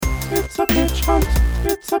It's a pitch hunt.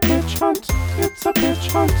 It's a pitch hunt. It's a pitch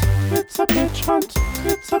hunt. It's a pitch hunt.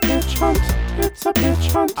 It's a pitch hunt. It's a pitch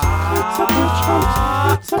hunt. It's a pitch hunt.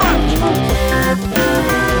 It's a pitch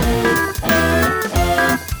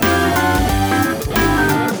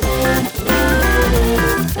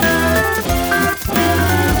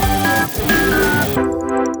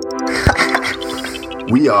hunt.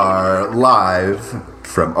 We are live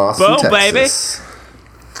from Austin, Texas. Baby.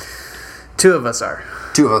 Two of us are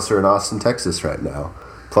in Austin, Texas right now,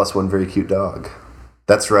 plus one very cute dog.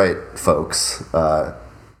 That's right, folks. I'm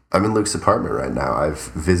in Luke's apartment right now.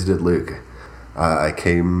 I've visited Luke. I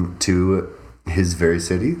came to his very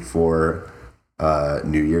city for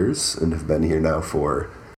New Year's and have been here now for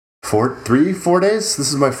 4 days.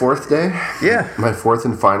 This is my fourth day. Yeah. My fourth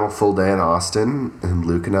and final full day in Austin. And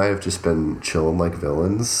Luke and I have just been chilling like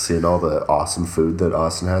villains, seeing all the awesome food that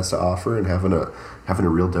Austin has to offer and having a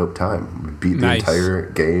real dope time. We beat the entire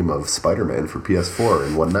game of Spider-Man for PS4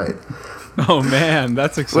 in one night. Oh man,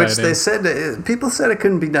 that's exciting. Which they said, people said it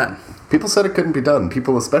couldn't be done. People said it couldn't be done.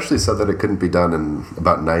 People especially said that it couldn't be done in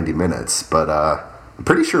about 90 minutes. But I'm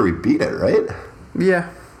pretty sure we beat it, right? Yeah.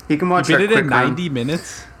 You can watch you our beat it quick in 90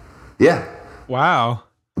 minutes? Yeah. Wow.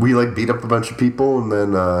 We beat up a bunch of people and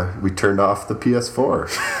then we turned off the PS4.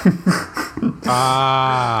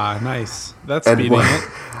 Ah, nice. That's beating it.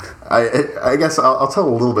 I guess I'll tell a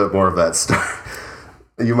little bit more of that story.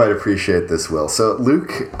 You might appreciate this, Will. So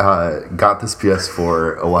Luke got this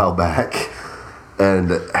PS4 a while back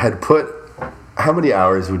and had put... How many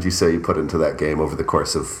hours would you say you put into that game over the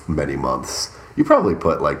course of many months? You probably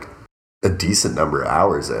put like a decent number of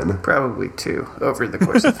hours in. Probably 2 over the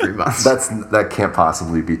course of 3 months. That can't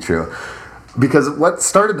possibly be true. Because what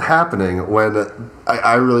started happening when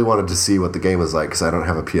I really wanted to see what the game was like, because I don't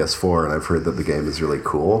have a PS4 and I've heard that the game is really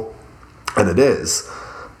cool. And it is.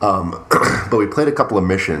 But we played a couple of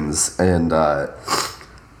missions and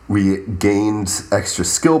we gained extra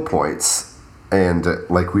skill points. And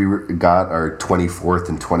we got our 24th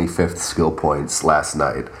and 25th skill points last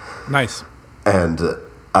night. Nice. And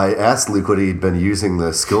I asked Luke what he'd been using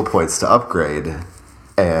the skill points to upgrade.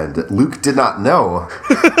 And Luke did not know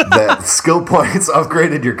that skill points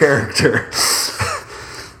upgraded your character.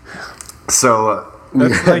 So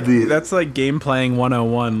that's like game playing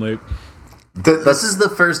 101, Luke. This is the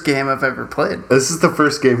first game I've ever played. This is the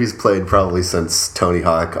first game he's played probably since Tony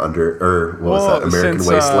Hawk American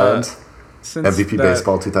Wasteland? MVP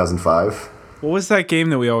Baseball 2005. What was that game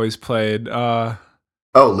that we always played?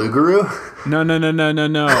 Lugaroo? No.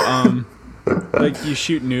 Like you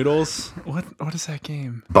shoot noodles. What is that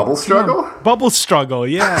game? Bubble Struggle? Yeah, Bubble Struggle,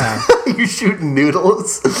 yeah. You shoot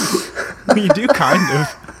noodles? You do kind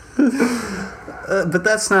of. But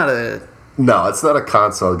that's not a... No, it's not a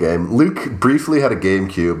console game. Luke briefly had a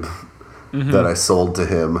GameCube that I sold to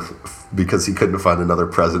him because he couldn't find another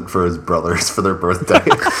present for his brothers for their birthday.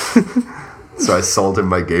 So I sold him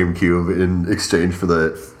my GameCube in exchange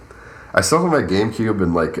for I sold him my GameCube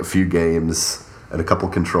and a few games and a couple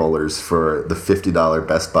controllers for the $50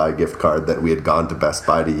 Best Buy gift card that we had gone to Best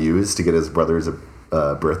Buy to use to get his brothers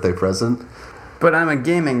a birthday present. But I'm a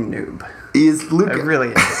gaming noob. Is Luke? I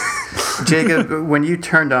really am. Jacob, when you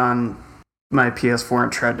turned on my PS4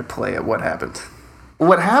 and tried to play it, what happened?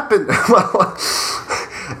 What happened? Well,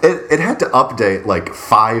 it had to update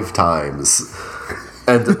 5 times.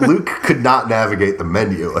 And Luke could not navigate the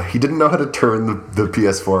menu. He didn't know how to turn the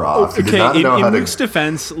PS4 off. He did not know how to... In Luke's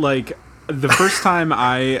defense, the first time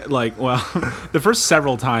the first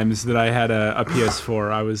several times that I had a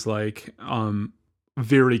PS4, I was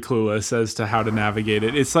very clueless as to how to navigate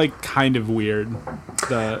it. It's kind of weird.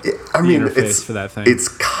 The interface for that thing. It's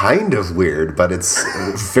kind of weird, but it's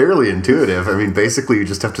fairly intuitive. I mean, basically, you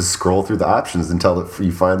just have to scroll through the options until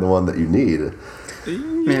you find the one that you need. I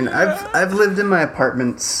mean, I've lived in my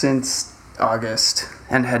apartment since August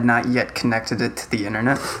and had not yet connected it to the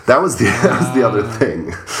internet. That was the other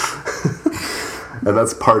thing. And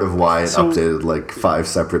that's part of why it updated 5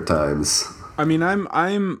 separate times. I mean,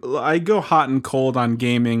 I go hot and cold on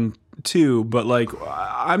gaming too, but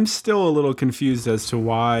I'm still a little confused as to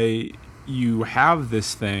why you have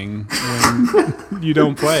this thing when you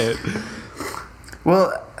don't play it.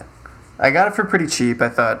 Well, I got it for pretty cheap. I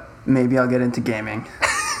thought maybe I'll get into gaming.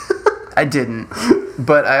 I didn't,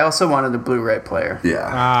 but I also wanted a Blu-ray player.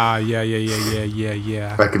 Yeah.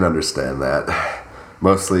 Yeah. I can understand that.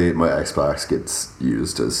 Mostly my Xbox gets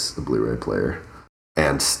used as a Blu-ray player.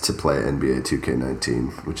 And to play NBA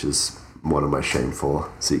 2K19, which is one of my shameful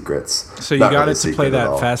secrets. So you got it to play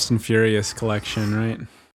that Fast and Furious collection, right?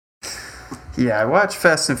 Yeah, I watch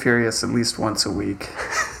Fast and Furious at least once a week.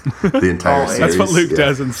 the entire series. That's what Luke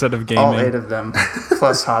does instead of gaming. All 8 of them,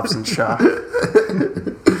 plus Hobbs and Shaw.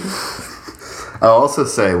 I'll also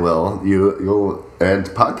say, Will, you'll and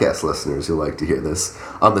podcast listeners, you'll like to hear this.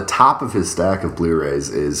 On the top of his stack of Blu-rays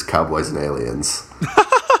is Cowboys and Aliens.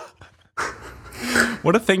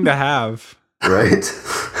 What a thing to have. Right?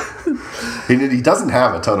 He doesn't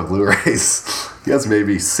have a ton of Blu-rays. He has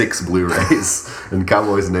maybe 6 Blu-rays, and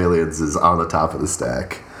Cowboys and Aliens is on the top of the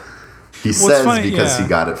stack. He says funny, because yeah. he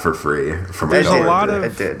got it for free from There's a coworker. lot of I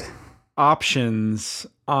did. options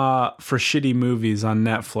for shitty movies on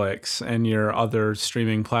Netflix and your other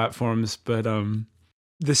streaming platforms, but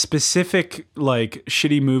the specific like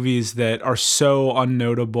shitty movies that are so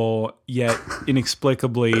unnotable yet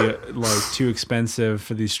inexplicably like too expensive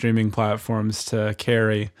for these streaming platforms to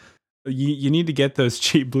carry. You need to get those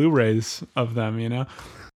cheap Blu-rays of them, you know?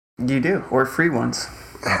 You do, or free ones.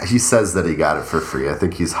 He says that he got it for free. I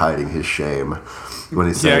think he's hiding his shame when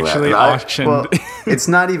he's He saying actually that. auctioned. Well, it's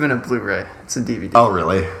not even a Blu-ray; it's a DVD. Oh,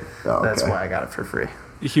 really? Oh, okay. That's why I got it for free.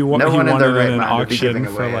 He No wanted one in it their right in an mind would be auction giving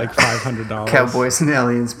for away like a $500. Cowboys and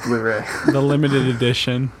Aliens Blu-ray. The limited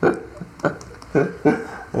edition.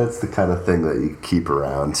 That's the kind of thing that you keep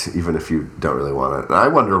around, even if you don't really want it. And I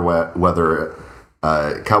wonder whether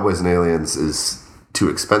Cowboys and Aliens is too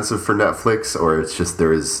expensive for Netflix, or it's just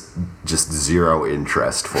there is just zero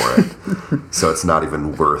interest for it, so it's not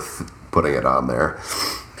even worth putting it on there.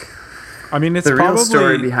 I mean, it's The real probably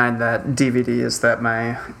story behind that DVD is that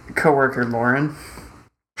my coworker Lauren,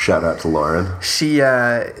 Shout out to Lauren. she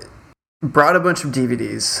brought a bunch of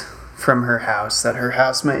DVDs from her house that her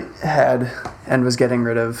housemate had and was getting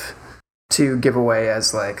rid of to give away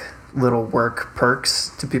as like little work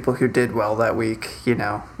perks to people who did well that week, you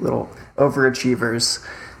know, little overachievers.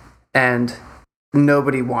 And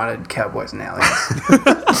nobody wanted Cowboys and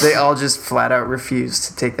Aliens. They all just flat out refused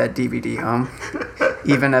to take that DVD home,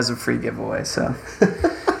 even as a free giveaway. So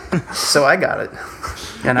I got it,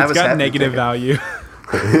 and I it's was got happy negative to value.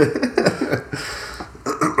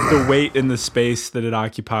 The weight and the space that it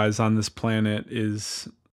occupies on this planet is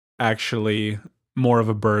actually more of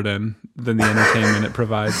a burden than the entertainment it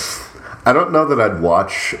provides. I don't know that I'd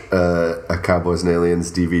watch a Cowboys and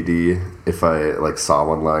Aliens DVD if I like saw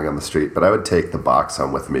one lying on the street, but I would take the box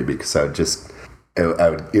home with me because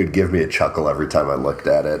it would give me a chuckle every time I looked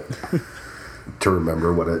at it to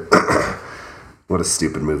remember what a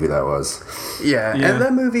stupid movie that was. Yeah, Yeah. and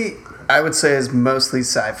that movie I would say is mostly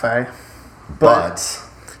sci-fi, But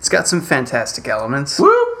it's got some fantastic elements.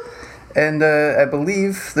 woo! And I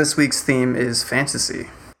believe this week's theme is fantasy.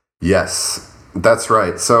 Yes, that's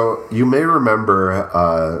right. So you may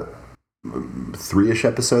remember 3-ish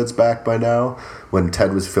episodes back by now when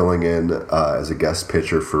Ted was filling in as a guest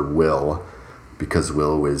pitcher for Will because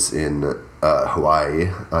Will was in Hawaii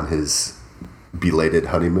on his belated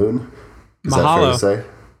honeymoon. Is that fair to say?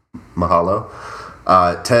 Mahalo.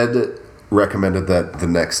 Ted recommended that the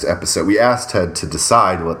next episode, we asked Ted to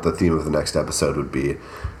decide what the theme of the next episode would be,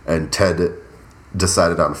 and Ted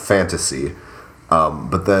decided on fantasy.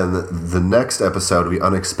 But then the next episode, we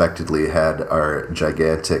unexpectedly had our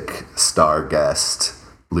gigantic star guest,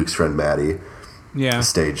 Luke's friend Maddie, Yeah. a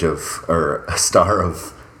star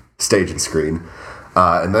of stage and screen.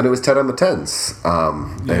 And then it was Ted on the Tens.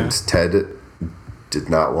 And Ted did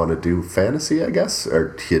not want to do fantasy, I guess,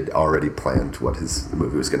 or he had already planned what his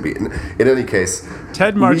movie was going to be. In any case,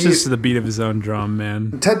 Ted marches to the beat of his own drum,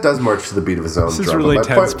 man. Ted does march to the beat of his own This drum. is really but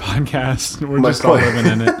Ted's podcast. We're my just all point- living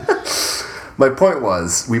in it. My point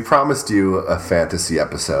was, we promised you a fantasy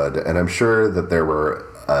episode, and I'm sure that there were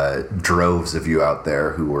droves of you out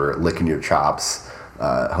there who were licking your chops,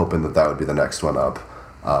 hoping that would be the next one up.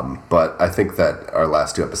 But I think that our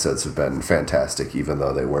last 2 episodes have been fantastic, even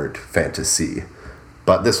though they weren't fantasy.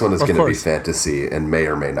 But this one is going to be fantasy and may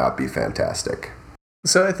or may not be fantastic.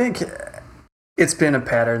 So I think it's been a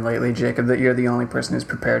pattern lately, Jacob, that you're the only person who's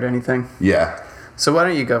prepared anything. Yeah. So why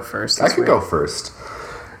don't you go first? I could go first.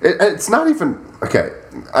 It's not even... Okay,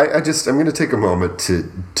 I'm going to take a moment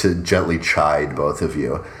to gently chide both of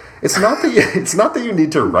you. It's not that you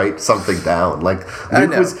need to write something down. Like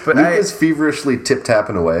Luke was feverishly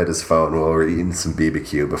tip-tapping away at his phone while we were eating some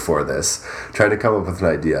BBQ before this, trying to come up with an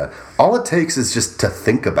idea. All it takes is just to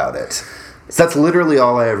think about it. That's literally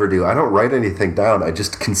all I ever do. I don't write anything down. I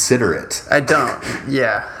just consider it. I don't.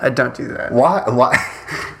 Yeah, I don't do that.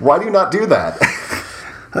 Why do you not do that?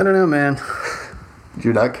 I don't know, man. Do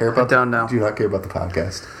you not care about? I don't know. Do you not care about the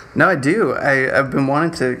podcast? No, I do. I've been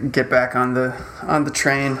wanting to get back on the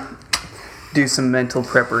train, do some mental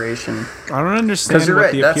preparation. I don't understand Because you're what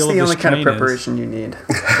right, the that's appeal the of only this kind of train is. preparation you need.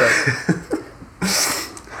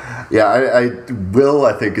 But Yeah,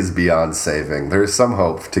 I think is beyond saving. There's some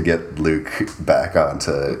hope to get Luke back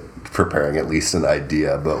onto preparing at least an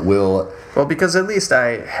idea, but Will... Well, because at least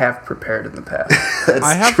I have prepared in the past.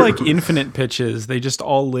 I have like infinite pitches. They just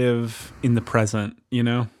all live in the present, you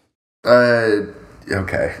know?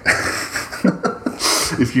 Okay.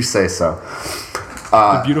 If you say so.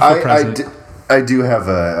 The beautiful present.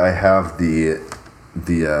 I have the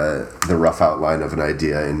rough outline of an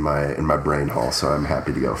idea in my brain hole, so I'm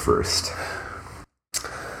happy to go first.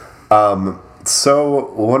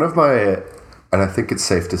 So one of my, and I think it's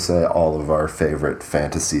safe to say all of our favorite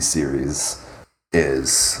fantasy series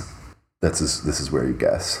is this is where you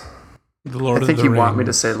guess. The Lord I think of the you Rings. want me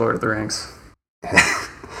to say Lord of the Rings.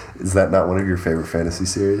 Is that not one of your favorite fantasy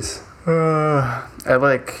series? I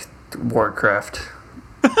like Warcraft.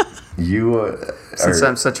 You Since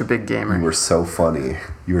I'm such a big gamer. You were so funny.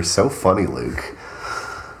 You were so funny, Luke.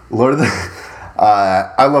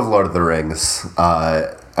 I love Lord of the Rings.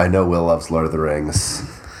 I know Will loves Lord of the Rings.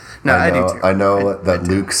 No, I do too. I know that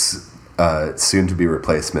Luke's soon-to-be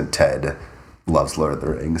replacement, Ted, loves Lord of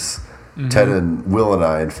the Rings. Mm-hmm. Ted and Will and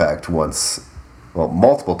I, in fact,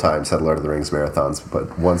 multiple times had Lord of the Rings marathons,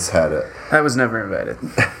 but once had it. I was never invited.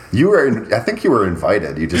 I think you were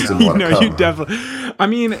invited. You just didn't want to come. No, you definitely. I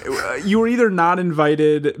mean, you were either not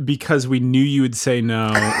invited because we knew you would say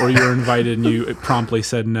no, or you were invited and you promptly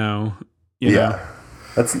said no. You know?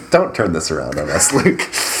 Don't turn this around on us, Luke.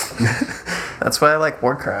 That's why I like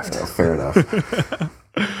Warcraft. Well, fair enough.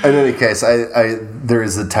 In any case, there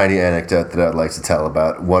is a tiny anecdote that I'd like to tell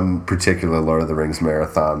about one particular Lord of the Rings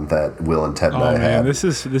marathon that Will and Ted and I had. This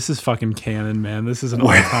is fucking canon, man. This is an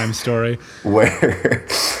all-time story. Where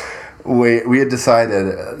we had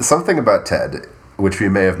decided something about Ted, which we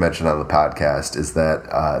may have mentioned on the podcast, is that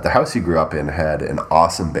the house he grew up in had an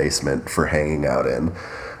awesome basement for hanging out in.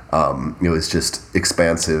 It was just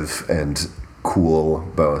expansive and cool,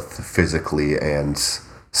 both physically and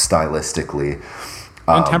stylistically.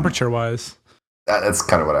 And temperature-wise. That's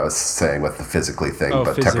kind of what I was saying with the physically thing,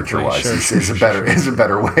 but temperature-wise is a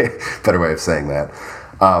better way of saying that.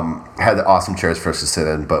 Had awesome chairs for us to sit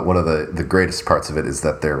in, but one of the greatest parts of it is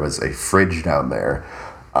that there was a fridge down there,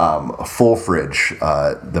 a full fridge.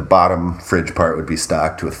 The bottom fridge part would be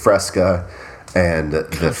stocked with Fresca, and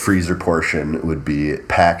the freezer portion would be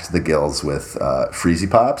packed to the gills with Freezy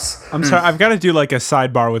Pops. I'm sorry, I've got to do like a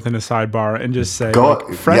sidebar within a sidebar and just say,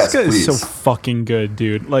 Fresca is so fucking good,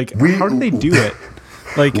 dude. Like, how do they do it?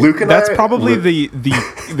 Like, that's probably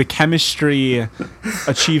the chemistry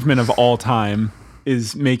achievement of all time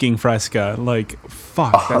is making Fresca. Like,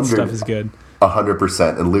 fuck, that stuff is good.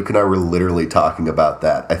 100%. And Luke and I were literally talking about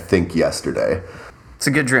that, I think, yesterday. It's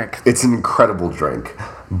a good drink. It's an incredible drink.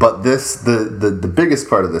 But the biggest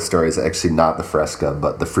part of this story is actually not the Fresca,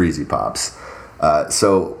 but the Freezy Pops.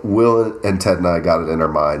 So Will and Ted and I got it in our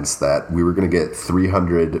minds that we were going to get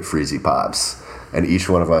 300 Freezy Pops, and each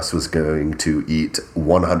one of us was going to eat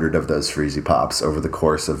 100 of those Freezy Pops over the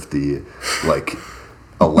course of the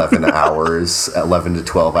 11 to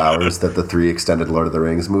 12 hours that the 3 extended Lord of the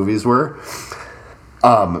Rings movies were.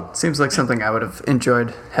 Seems like something I would have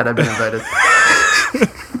enjoyed had I been invited.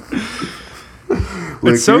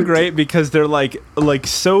 It's so great because they're like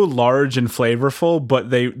so large and flavorful, but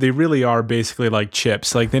they really are basically like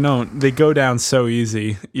chips. Like they go down so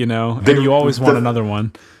easy, you know, and you always want another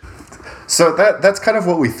one. So that's kind of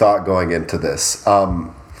what we thought going into this.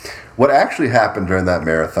 What actually happened during that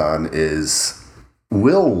marathon is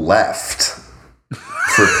Will left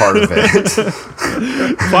for part of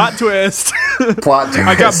it. Plot twist.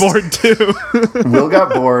 I got bored too. Will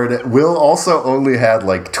got bored. Will also only had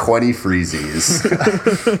 20 freezies,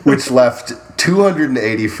 which left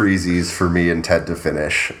 280 freezies for me and Ted to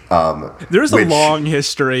finish. There's a long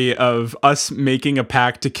history of us making a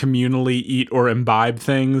pact to communally eat or imbibe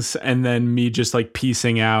things, and then me just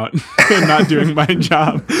piecing out and not doing my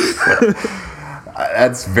job.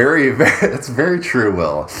 That's very true,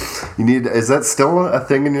 Will. Is that still a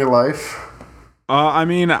thing in your life? I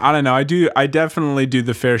mean, I don't know. I definitely do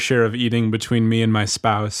the fair share of eating between me and my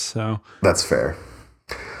spouse. So that's fair.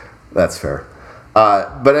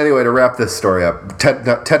 But anyway, to wrap this story up, Ted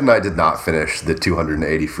and I did not finish the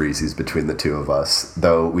 280 freezies between the two of us,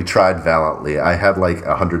 though we tried valiantly. I had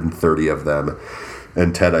 130 of them,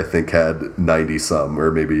 and Ted, I think, had 90 some,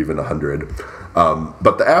 or maybe even 100.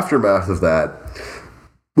 But the aftermath of that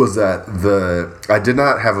was that I did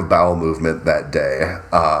not have a bowel movement that day.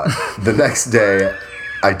 The next day,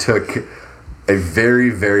 I took a very,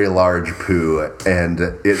 very large poo, and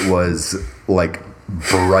it was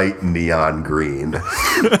bright neon green.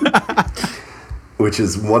 which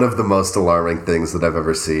is one of the most alarming things that I've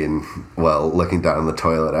ever seen while looking down the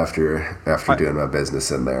toilet after doing my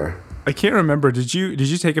business in there. I can't remember. Did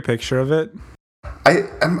you take a picture of it?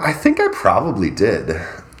 I think I probably did.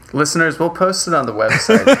 Listeners, we'll post it on the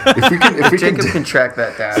website. If we Jacob can track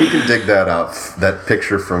that down. We can dig that up. That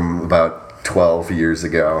picture from about 12 years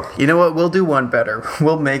ago. You know what? We'll do one better.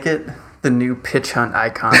 We'll make it the new Pitch Hunt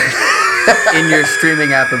icon in your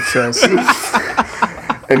streaming app of choice.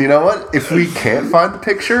 And you know what? If we can't find the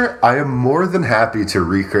picture, I am more than happy to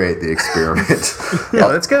recreate the experiment. Yeah,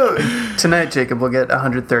 let's go. Tonight, Jacob, we'll get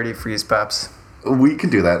 130 freeze pops. We can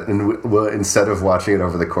do that. And we'll, instead of watching it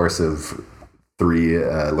over the course of 3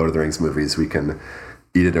 Lord of the Rings movies, we can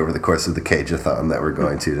eat it over the course of the Cage-a-thon that we're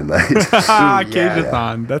going to tonight.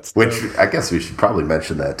 Cage-a-thon. That's which I guess we should probably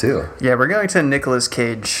mention that too. Yeah, we're going to Nicolas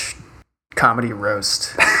Cage comedy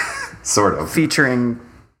roast. Sort of. Featuring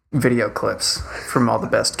video clips from all the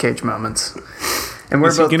best Cage moments. And we're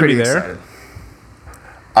Is he both gonna pretty be there? excited.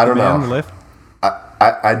 I don't Man, know. lift.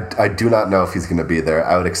 I do not know if he's going to be there.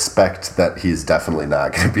 I would expect that he's definitely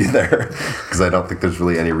not going to be there because I don't think there's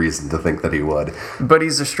really any reason to think that he would. But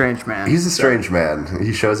he's a strange man. He's a strange man.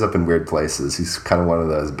 He shows up in weird places. He's kind of one of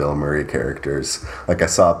those Bill Murray characters. Like I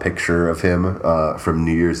saw a picture of him from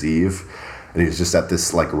New Year's Eve, and he was just at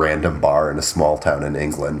this like random bar in a small town in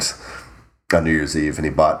England on New Year's Eve, and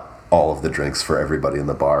he bought all of the drinks for everybody in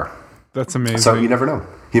the bar. That's amazing. So you never know.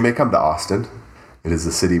 He may come to Austin. It is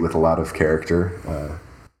a city with a lot of character.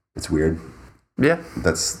 It's weird. Yeah.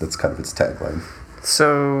 That's kind of its tagline.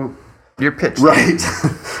 So you're pitching. Right.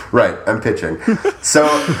 Right. I'm pitching. So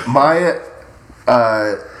my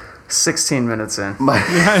 16 minutes in.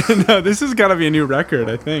 Yeah, I know. This has got to be a new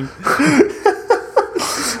record, I think.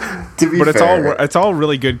 To be But fair, it's all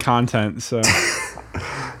really good content. So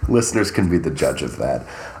listeners can be the judge of that.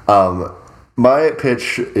 My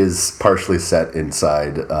pitch is partially set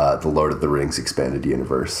inside the Lord of the Rings expanded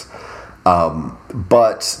universe,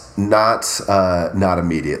 but not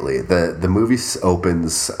immediately. The movie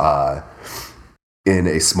opens in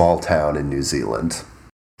a small town in New Zealand,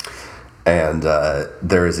 and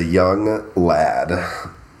there is a young lad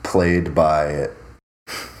played by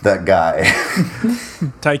that guy.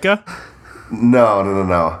 Taika?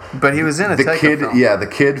 No. But he was in a The Taika kid, film. yeah, the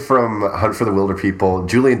kid from Hunt for the Wilder People,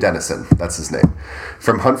 Julian Dennison, that's his name,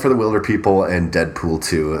 from Hunt for the Wilder People and Deadpool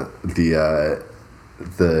 2,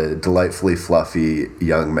 the delightfully fluffy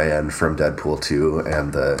young man from Deadpool 2,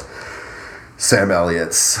 and the Sam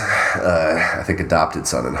Elliott's, I think, adopted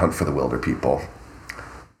son in Hunt for the Wilder People.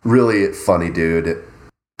 Really funny dude,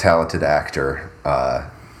 talented actor,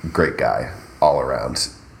 great guy all around,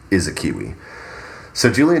 is a Kiwi. So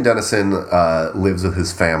Julian Dennison lives with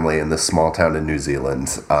his family in this small town in New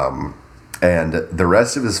Zealand, and the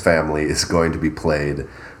rest of his family is going to be played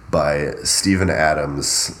by Stephen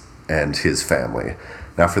Adams and his family.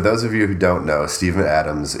 Now, for those of you who don't know, Stephen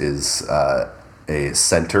Adams is a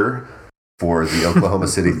center for the Oklahoma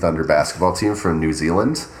City Thunder basketball team from New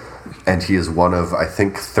Zealand, and he is one of, I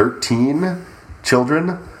think, 13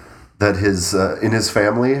 children that is in his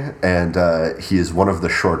family, and he is one of the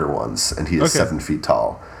shorter ones, and he is 7 feet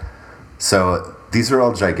tall. So these are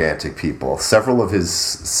all gigantic people. Several of his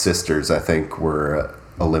sisters, I think, were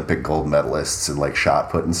Olympic gold medalists in like shot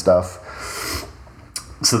put and stuff.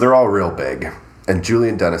 So they're all real big. And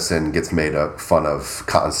Julian Dennison gets made fun of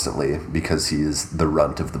constantly because he is the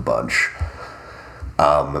runt of the bunch.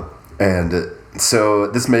 And so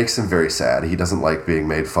this makes him very sad. He doesn't like being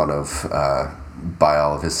made fun of by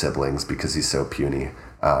all of his siblings because he's so puny.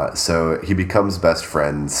 So he becomes best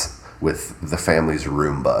friends with the family's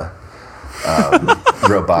Roomba,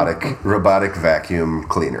 robotic vacuum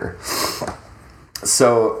cleaner.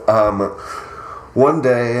 So one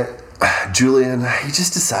day, Julian, he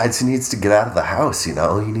just decides he needs to get out of the house. You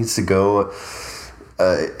know, he needs to go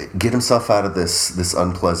get himself out of this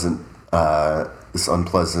unpleasant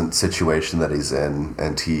situation that he's in,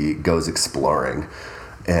 and he goes exploring.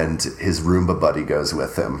 And his Roomba buddy goes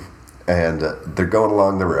with him. And they're going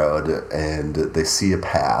along the road, and they see a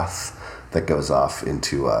path that goes off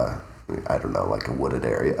into, I don't know, like a wooded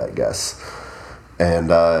area, I guess.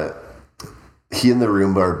 And he and the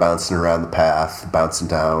Roomba are bouncing around the path, bouncing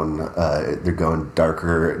down. They're going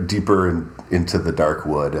deeper into the dark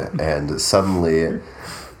wood. And suddenly,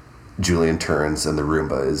 Julian turns, and the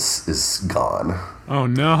Roomba is gone. Oh,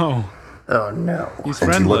 no. Oh, no. He's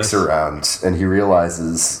And friendless. he looks around, and he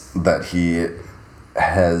realizes that he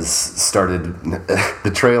has started...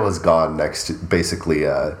 the trail has gone basically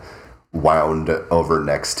wound over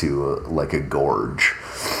next to like a gorge.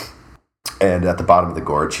 And at the bottom of the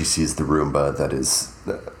gorge, he sees the Roomba that is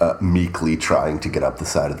meekly trying to get up the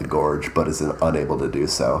side of the gorge, but is unable to do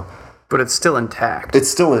so. But it's still intact. It's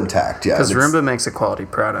still intact, yeah. Because Roomba makes a quality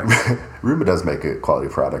product. Roomba does make a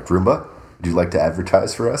quality product. Roomba, would you like to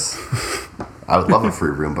advertise for us? I would love a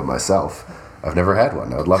free Roomba myself. I've never had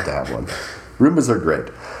one. I would love to have one. Roombas are great.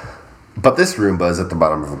 But this Roomba is at the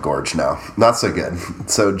bottom of a gorge now. Not so good.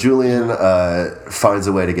 So Julian finds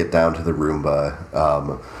a way to get down to the Roomba,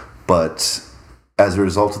 but as a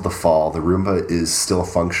result of the fall, the Roomba is still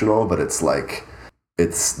functional, but it's like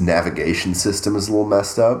its navigation system is a little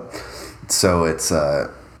messed up. So it's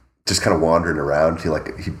just kind of wandering around.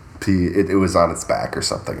 It was on its back or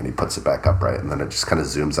something, and he puts it back upright, and then it just kind of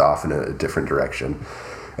zooms off in a different direction.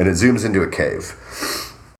 And it zooms into a cave.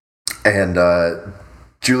 And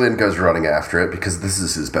Julian goes running after it because this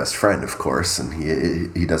is his best friend, of course,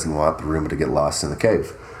 and he doesn't want the Roomba to get lost in the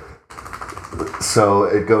cave. So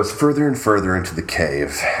it goes further and further into the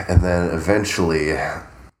cave, and then eventually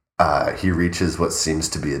he reaches what seems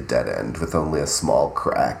to be a dead end with only a small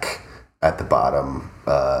crack at the bottom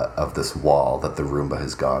of this wall that the Roomba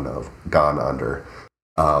has gone under.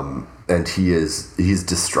 And he's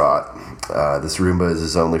distraught. This Roomba is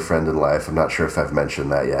his only friend in life. I'm not sure if I've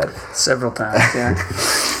mentioned that yet. Several times, yeah.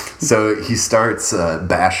 So he starts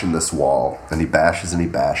bashing this wall, and he bashes and he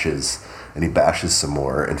bashes, and he bashes some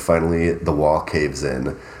more, and finally the wall caves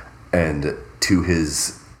in, and to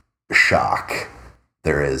his shock,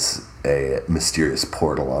 there is a mysterious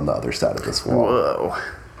portal on the other side of this wall. Whoa.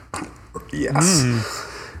 Yes.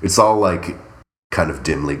 It's all like kind of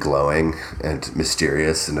dimly glowing and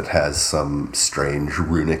mysterious, and it has some strange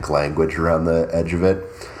runic language around the edge of it.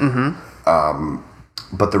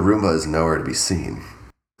 But the Roomba is nowhere to be seen.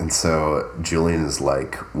 And so Julian is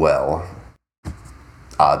like, well,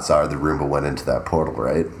 odds are the Roomba went into that portal,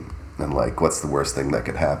 right? And like, what's the worst thing that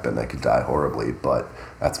could happen? I could die horribly, but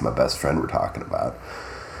that's my best friend we're talking about.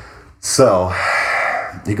 So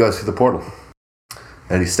he goes through the portal.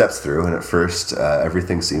 And he steps through, and at first,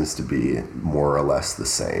 everything seems to be more or less the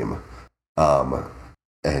same.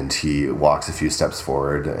 And he walks a few steps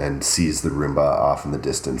forward and sees the Roomba off in the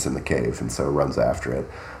distance in the cave, and so runs after it.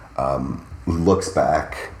 Looks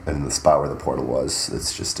back, and in the spot where the portal was,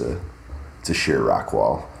 it's just a sheer rock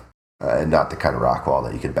wall. And not the kind of rock wall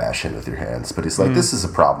that you could bash in with your hands. But he's like, this is a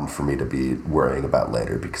problem for me to be worrying about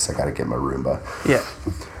later because I got to get my Roomba. Yeah.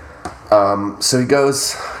 So he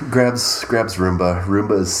goes, grabs Roomba.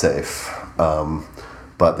 Roomba is safe,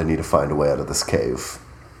 but they need to find a way out of this cave.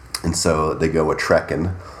 And so they go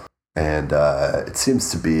a-trekking, and it seems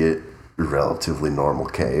to be a relatively normal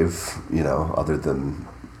cave, other than,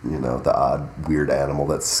 the odd, weird animal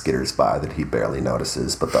that skitters by that he barely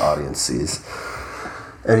notices, but the audience sees.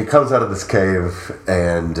 And he comes out of this cave,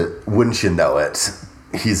 and wouldn't you know it,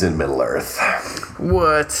 he's in Middle-earth.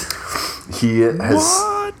 What? He has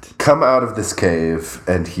come out of this cave,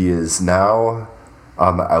 and he is now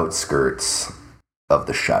on the outskirts of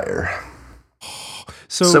the Shire.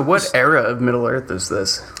 So what era of Middle-earth is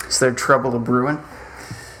this? Is there trouble a-brewing?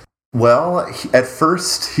 Well, at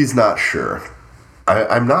first, he's not sure.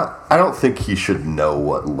 I don't think he should know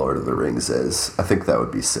what Lord of the Rings is. I think that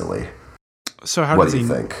would be silly. So how what does do you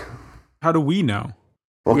he think? How do we know?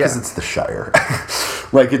 Well, because it's the Shire.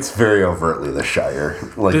 Like, it's very overtly the Shire.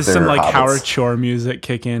 Like, Does some like Howard Shore music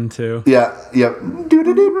kick in too? Yeah, yep.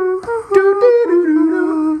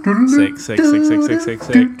 Sick.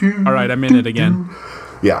 All right, I'm in it again.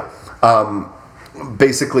 Yeah.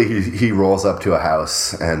 Basically, he rolls up to a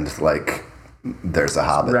house, and like, there's a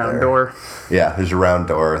hobbit Round there. door. Yeah, there's a round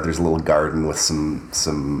door. There's a little garden with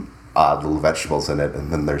some odd little vegetables in it,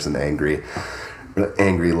 and then there's an angry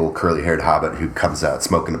little curly-haired hobbit who comes out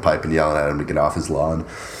smoking a pipe and yelling at him to get off his lawn.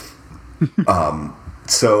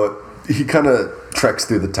 So he kind of treks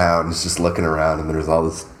through the town, is just looking around, and there's all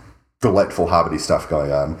this delightful hobbity stuff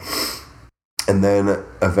going on. And then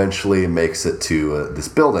eventually makes it to this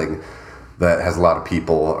building that has a lot of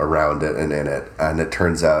people around it and in it. And it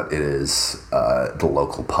turns out it is the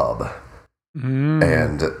local pub.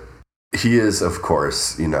 And he is, of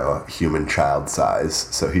course, human child size.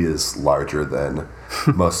 So he is larger than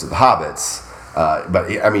most of the hobbits. But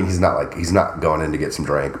he's not going in to get some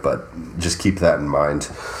drink, but just keep that in mind.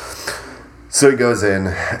 So he goes in,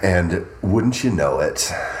 and wouldn't you know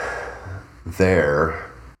it,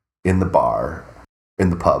 there in the bar, in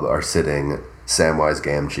the pub, are sitting Samwise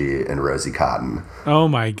Gamgee and Rosie Cotton. Oh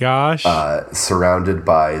my gosh. Surrounded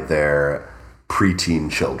by their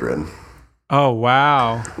preteen children. Oh,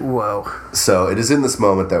 wow. Whoa. So it is in this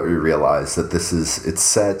moment that we realize that it's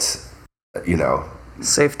set,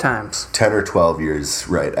 Safe times. 10 or 12 years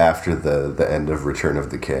right after the end of Return of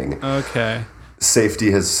the King. Okay.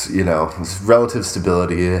 Safety has, relative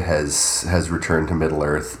stability has returned to Middle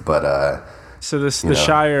Earth, but so the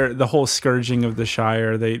Shire, the whole scourging of the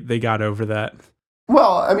Shire, they got over that.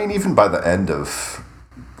 Well, I mean, even by the end of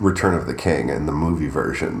Return of the King in the movie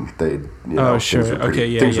version, they sure,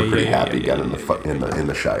 things were pretty happy again in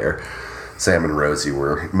the Shire. Sam and Rosie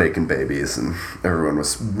were making babies, and everyone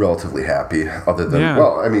was relatively happy. Other than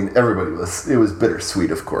everybody was. It was bittersweet,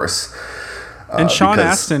 of course. And Sean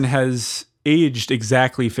Astin has aged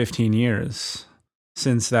exactly 15 years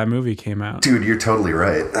since that movie came out. Dude, you're totally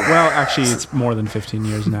right. Well, actually, it's more than 15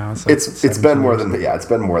 years now. So it's been more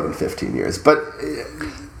than 15 years. But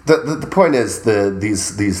the point is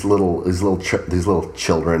these little children, these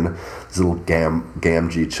little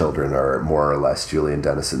Gamgee children are more or less Julian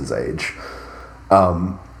Dennison's age.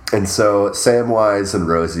 And so Samwise and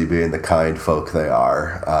Rosie, being the kind folk they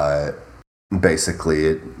are,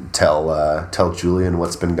 basically tell Julian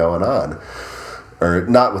what's been going on. Or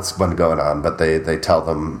not what's been going on, but they tell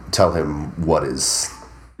him what is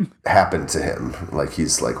happened to him. Like,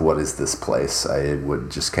 he's like, what is this place? I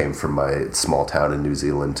just came from my small town in New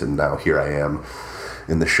Zealand, and now here I am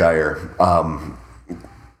in the Shire.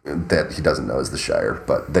 That he doesn't know is the Shire,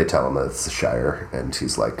 but they tell him that it's the Shire, and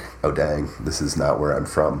he's like, oh dang, this is not where I'm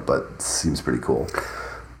from, but seems pretty cool.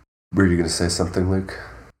 Were you going to say something, Luke?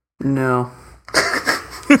 No.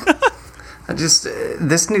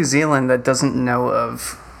 This New Zealand that doesn't know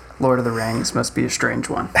of Lord of the Rings must be a strange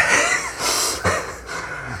one.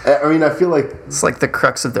 I mean, I feel like it's like the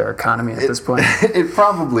crux of their economy at this point. It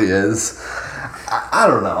probably is. I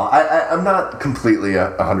don't know. I'm not completely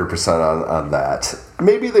 100% on that.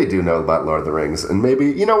 Maybe they do know about Lord of the Rings, and maybe,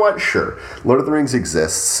 you know what? Sure. Lord of the Rings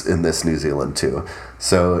exists in this New Zealand too.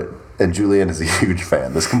 So, and Julian is a huge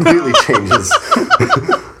fan. This completely changes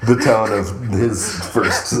the tone of his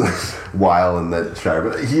first while in the Shire.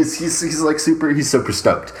 But he's like he's super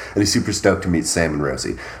stoked, and he's super stoked to meet Sam and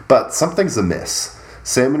Rosie. But something's amiss.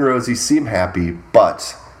 Sam and Rosie seem happy,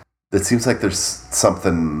 but it seems like there's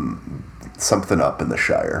something up in the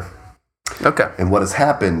Shire. Okay. And what has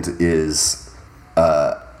happened is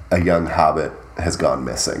a young hobbit has gone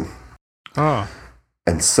missing. Oh.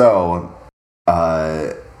 And so,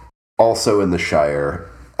 also in the Shire,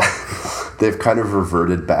 they've kind of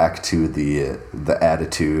reverted back to the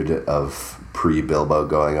attitude of pre-Bilbo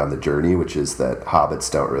going on the journey, which is that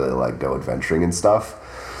hobbits don't really like go adventuring and stuff.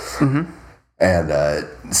 Mm-hmm. And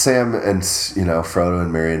Sam and, Frodo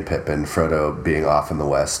and Merry and Pippin, Frodo being off in the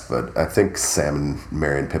west, but I think Sam and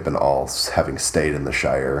Merry and Pippin all having stayed in the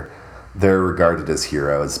Shire, they're regarded as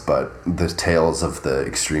heroes, but the tales of the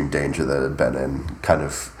extreme danger that had been in kind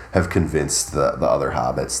of have convinced the other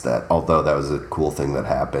hobbits that although that was a cool thing that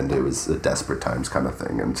happened, it was a desperate times kind of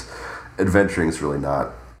thing, and adventuring is really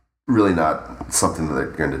not something that they're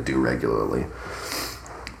going to do regularly.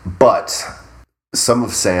 But some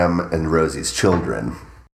of Sam and Rosie's children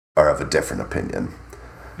are of a different opinion.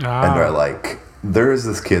 And are like, there is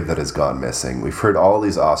this kid that has gone missing. We've heard all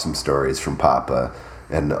these awesome stories from Papa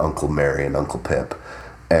and Uncle Mary and Uncle Pip,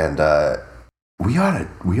 and we ought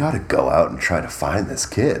to go out and try to find this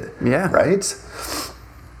kid. Yeah. Right?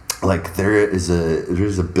 Like, there's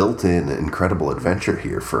a built-in incredible adventure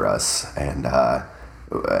here for us, and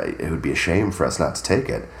it would be a shame for us not to take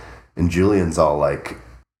it. And Julian's all like,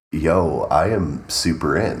 yo, I am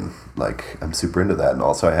super in. Like, I'm super into that. And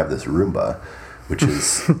also I have this Roomba, which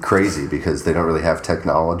is crazy because they don't really have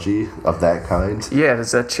technology of that kind. Yeah,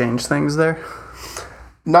 does that change things there?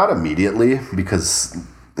 Not immediately, because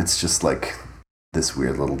it's just like this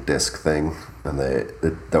weird little disc thing, and they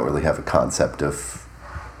don't really have a concept of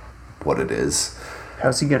what it is.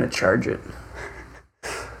 How's he going to charge it?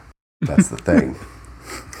 That's the thing.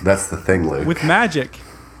 That's the thing, Luke. With magic.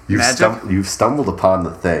 You've stumbled upon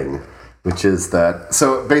the thing, which is that.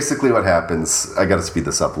 So basically, what happens? I got to speed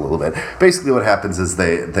this up a little bit. Basically, what happens is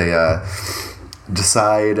they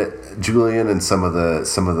decide. Julian and some of the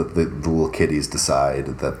little kiddies decide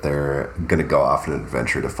that they're gonna go off on an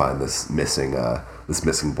adventure to find this missing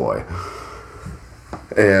boy.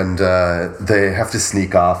 And they have to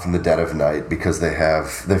sneak off in the dead of night because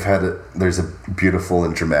there's a beautiful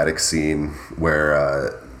and dramatic scene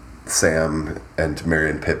where Sam and Merry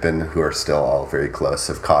and Pippin, who are still all very close,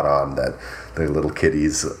 have caught on that their little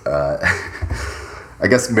kiddies. I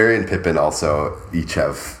guess Merry and Pippin also each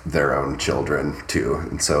have their own children too,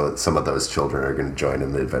 and so some of those children are going to join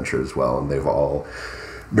in the adventure as well. And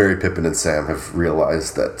Merry, Pippin, and Sam have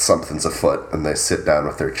realized that something's afoot, and they sit down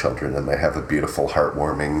with their children and they have a beautiful,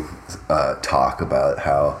 heartwarming talk about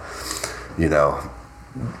how,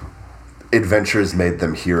 adventures made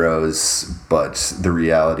them heroes, but the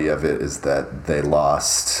reality of it is that they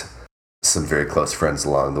lost some very close friends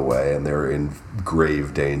along the way, and they were in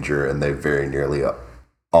grave danger, and they very nearly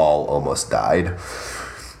all almost died.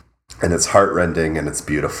 And it's heartrending, and it's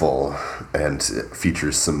beautiful, and it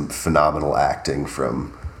features some phenomenal acting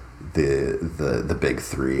from the big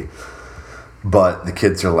three. But the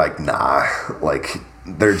kids are like, nah, like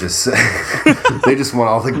they're just they just want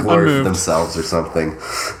all the glory for themselves or something.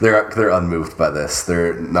 They're unmoved by this.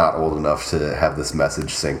 They're not old enough to have this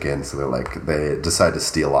message sink in, so they decide to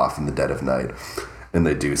steal off in the dead of night, and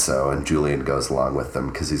they do so. And Julian goes along with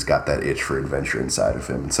them because he's got that itch for adventure inside of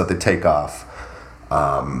him. And so they take off.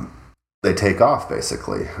 They take off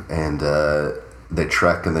basically, and they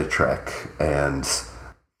trek and they trek, and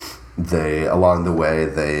they along the way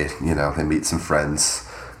they meet some friends.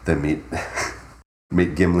 They meet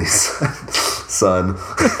Gimli's son.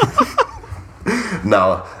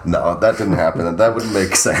 No, that didn't happen. That wouldn't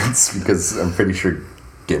make sense because I'm pretty sure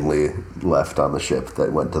Gimli left on the ship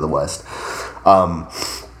that went to the west.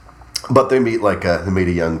 But they meet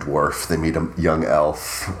a young dwarf. They meet a young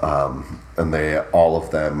elf, and all of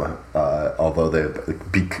them, although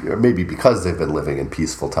maybe because they've been living in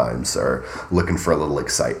peaceful times, are looking for a little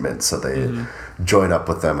excitement. So they join up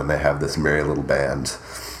with them, and they have this merry little band.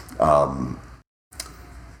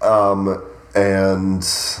 And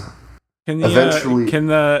eventually, can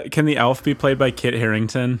the elf be played by Kit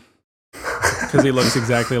Harington? Because he looks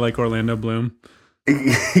exactly like Orlando Bloom.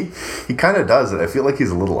 He kind of does it. I feel like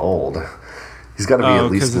he's a little old. He's got to be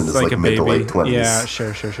at least in his mid to late 20s. Yeah,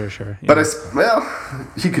 sure. Yeah. But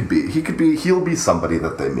he could be. He'll be somebody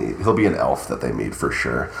that they meet. He'll be an elf that they meet for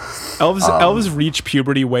sure. Elves reach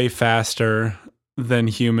puberty way faster than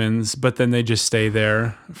humans, but then they just stay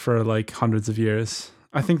there for hundreds of years.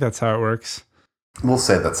 I think that's how it works. We'll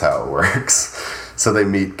say that's how it works. So they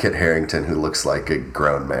meet Kit Harington, who looks like a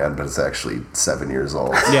grown man, but is actually 7 years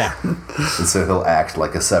old. Yeah. And so he'll act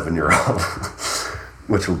like a 7-year-old,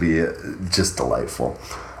 which will be just delightful.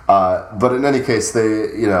 But in any case,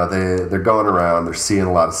 they're going around. They're seeing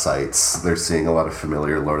a lot of sights. They're seeing a lot of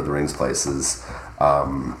familiar Lord of the Rings places.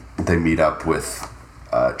 They meet up with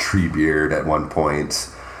Treebeard at one point.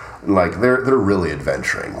 They're really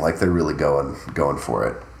adventuring. They're really going for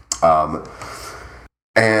it.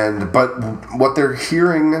 But what they're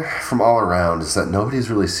hearing from all around is that nobody's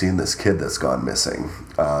really seen this kid that's gone missing.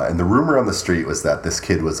 And the rumor on the street was that this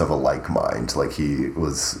kid was of a like mind. He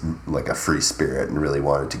was a free spirit and really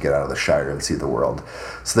wanted to get out of the Shire and see the world.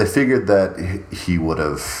 So they figured that he would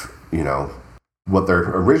have, what their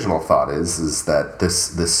original thought is that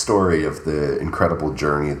this story of the incredible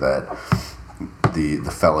journey that the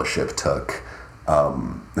Fellowship took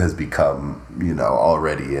has become,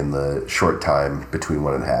 already in the short time between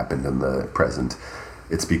when it happened and the present,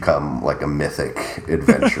 it's become a mythic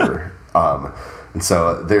adventure. And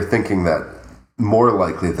so they're thinking that more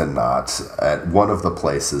likely than not, at one of the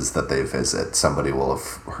places that they visit, somebody will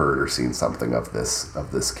have heard or seen something of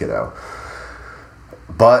this kiddo.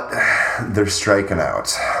 But they're striking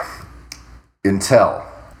out until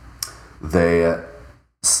they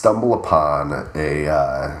stumble upon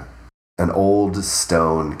an old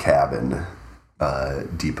stone cabin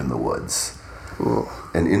deep in the woods. Ooh.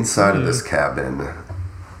 And inside of this cabin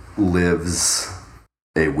lives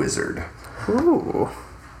a wizard. Ooh.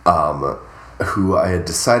 Who I had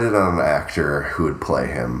decided on an actor who would play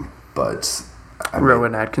him, but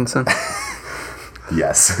Rowan Atkinson.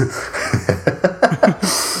 Yes.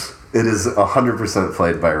 It is 100%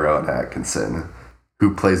 played by Rowan Atkinson,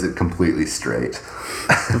 who plays it completely straight.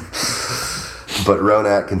 But Rowan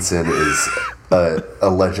Atkinson is a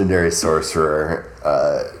legendary sorcerer,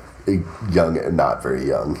 young, not very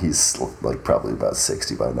young. He's probably about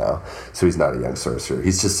 60 by now, so he's not a young sorcerer.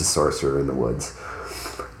 He's just a sorcerer in the woods.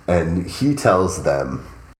 And he tells them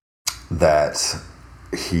that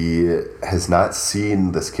he has not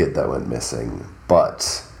seen this kid that went missing,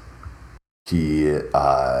 but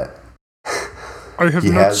I have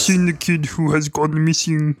not seen the kid who has gone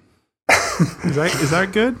missing. Is that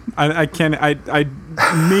good? I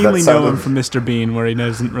mainly know him from Mr. Bean, where he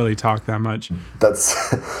doesn't really talk that much. It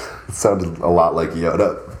sounded a lot like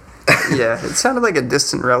Yoda. Yeah, it sounded like a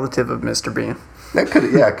distant relative of Mr. Bean. It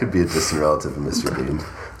could be a distant relative of Mr. Bean,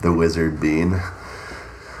 the wizard Bean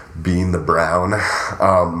the Brown.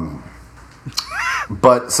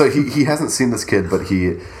 But so he hasn't seen this kid, but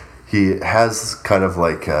he has kind of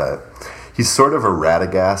he's sort of a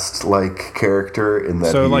Radagast-like character in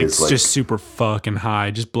that he is just super fucking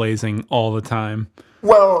high, just blazing all the time.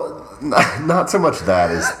 Well, not so much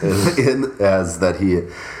that as that he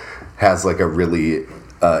has a really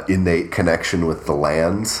innate connection with the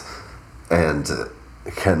land. and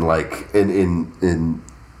can like in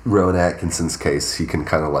Rowan Atkinson's case, he can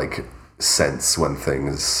kind of like sense when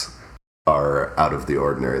things are out of the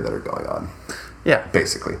ordinary that are going on. Yeah.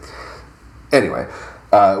 Basically. Anyway,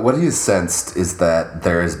 what he has sensed is that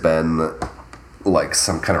there has been like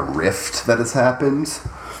some kind of rift that has happened.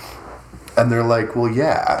 And they're like, well,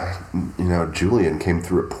 yeah, Julian came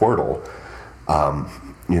through a portal.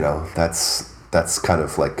 That's kind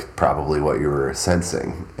of like probably what you were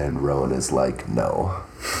sensing. And Rowan is like, no,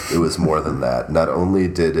 it was more than that. Not only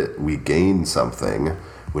did we gain something,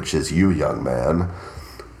 which is you, young man,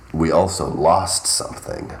 we also lost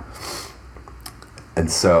something. And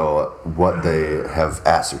so what they have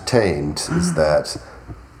ascertained is that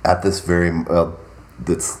at this very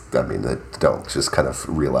they don't just kind of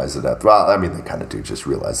realize it they kind of do just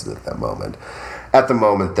realize it at that moment. At the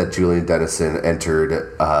moment that Julian Dennison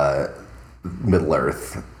entered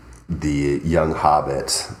Middle-earth, the young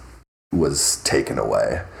hobbit was taken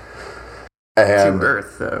away. And to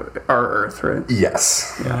Earth, though. Our Earth, right?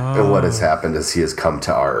 Yes. Yeah. And what has happened is he has come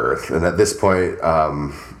to our Earth. And at this point,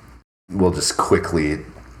 we'll just quickly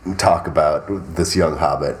talk about this young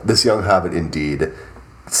hobbit. This young hobbit indeed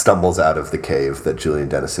stumbles out of the cave that Julian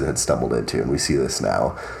Dennison had stumbled into, and we see this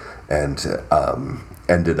now, and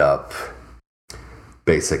ended up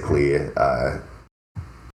basically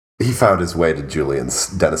he found his way to Julian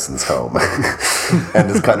Dennison's home and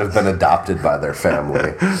has kind of been adopted by their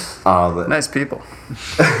family. Nice people.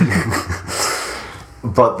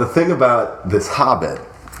 But the thing about this hobbit,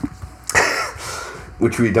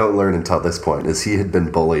 which we don't learn until this point, is he had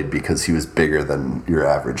been bullied because he was bigger than your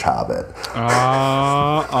average hobbit.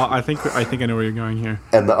 I think I know where you're going here.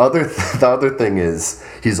 And the other thing is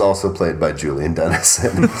he's also played by Julian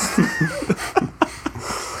Dennison.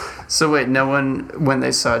 So wait, no one, when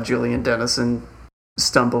they saw Julian Dennison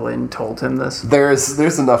stumble in, told him this? There's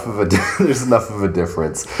enough of a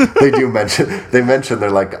difference. They mention they're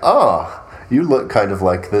like, oh, you look kind of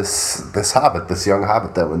like this hobbit, this young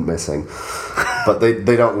hobbit that went missing. But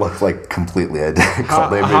they don't look like completely identical.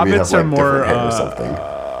 They maybe Hobbits have like are more, different hair or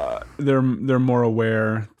something. They're more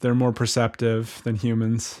aware. They're more perceptive than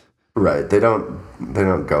humans. Right. They don't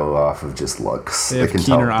go off of just looks. They have can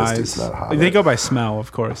keener tell eyes. This dude's not a hobbit. They go by smell,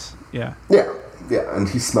 of course. Yeah. Yeah. Yeah, and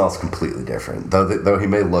he smells completely different. Though he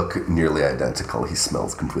may look nearly identical, he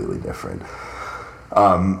smells completely different.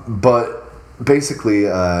 But basically,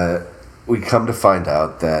 we come to find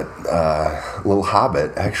out that little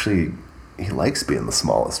hobbit actually, he likes being the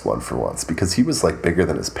smallest one for once, because he was like bigger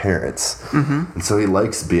than his parents. Mm-hmm. And so he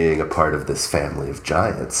likes being a part of this family of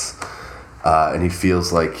giants. And he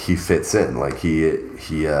feels like he fits in, like he's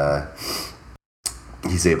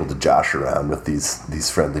able to josh around with these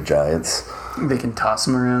friendly giants. They can toss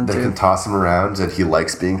him around, They can toss him around, and he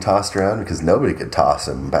likes being tossed around because nobody could toss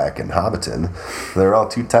him back in Hobbiton. They're all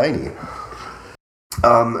too tiny.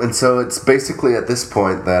 And so it's basically at this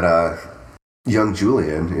point that young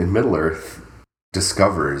Julian in Middle-earth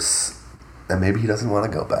discovers that maybe he doesn't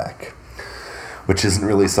want to go back, which isn't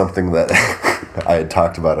really something that I had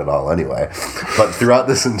talked about at all anyway. But throughout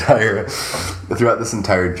this entire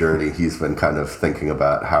journey, he's been kind of thinking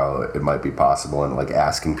about how it might be possible and like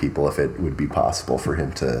asking people if it would be possible for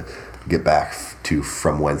him to get back to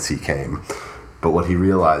from whence he came. But what he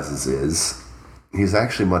realizes is he's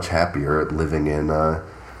actually much happier living in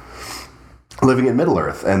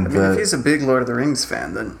Middle-earth. And if he's a big Lord of the Rings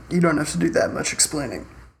fan, then you don't have to do that much explaining.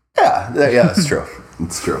 Yeah, that's true.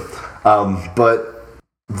 It's true. But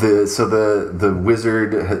the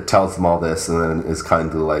wizard tells them all this, and then is kind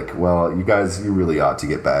of like, well, you guys, you really ought to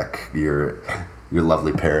get back. Your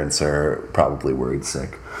lovely parents are probably worried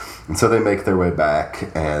sick. And so they make their way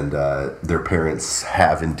back, and their parents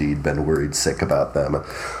have indeed been worried sick about them,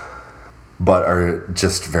 but are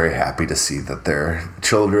just very happy to see that their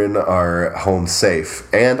children are home safe.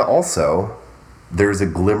 And also, there's a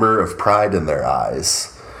glimmer of pride in their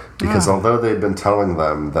eyes, because although they'd been telling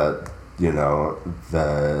them that,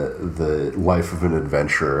 the life of an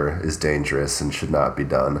adventurer is dangerous and should not be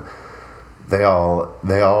done, they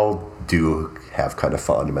all do have kind of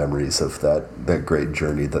fond memories of that great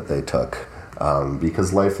journey that they took.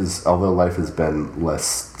 Because although life has been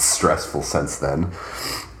less stressful since then,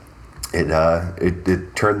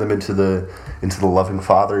 it turned them into the loving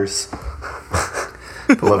fathers,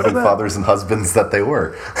 fathers and husbands that they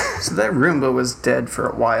were. So that Roomba was dead for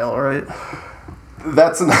a while, right?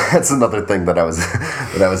 That's another thing that I was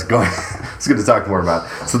going to talk more about.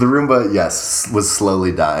 So the Roomba, yes, was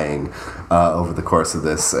slowly dying over the course of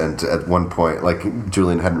this, and at one point, like,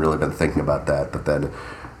 Julian hadn't really been thinking about that, but then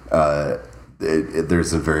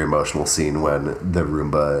there's a very emotional scene when the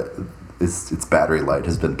Roomba its battery light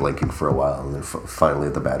has been blinking for a while, and then finally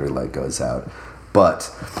the battery light goes out. But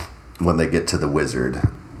when they get to the wizard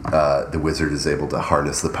is able to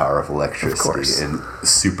harness the power of electricity and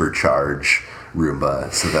supercharge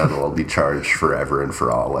Roomba so that it'll be charged forever and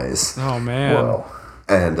for always. Oh, man. Whoa.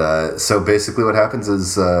 And so basically what happens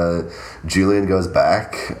is Julian goes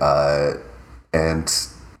back, and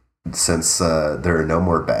since there are no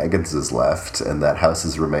more Bagginses left and that house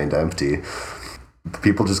has remained empty,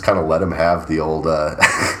 people just kind of let him have the old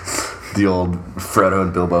the old Frodo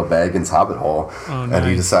and Bilbo Baggins hobbit hole. Oh, nice. And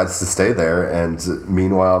he decides to stay there. And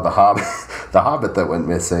meanwhile, the hobbit that went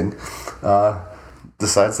missing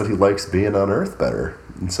decides that he likes being on Earth better,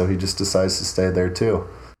 and so he just decides to stay there too.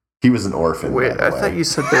 He was an orphan. Wait, I thought you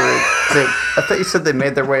said I thought you said they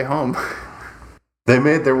made their way home. They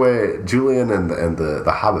made their way. Julian and the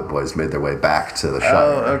Hobbit boys made their way back to the Shire.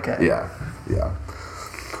 Oh, okay. Yeah.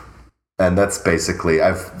 And that's basically.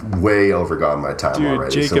 I've way overgone my time Dude,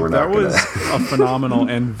 already. Jacob, so we're not that was a phenomenal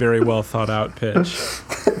and very well thought out pitch.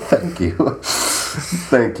 Thank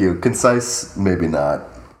you. Concise, maybe not,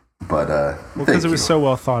 but Because it was so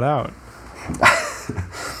well thought out.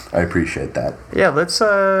 I appreciate that. Yeah, let's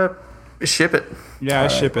ship it. Yeah, I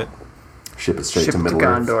ship it. Ship it straight Ship to it to Middle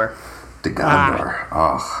Earth. Gondor. To Gondor.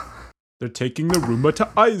 Oh. They're taking the Roomba to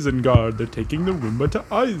Isengard. They're taking the Roomba to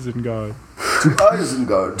Isengard. To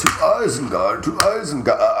Isengard. To Isengard. To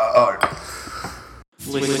Isengard.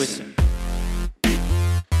 Listen.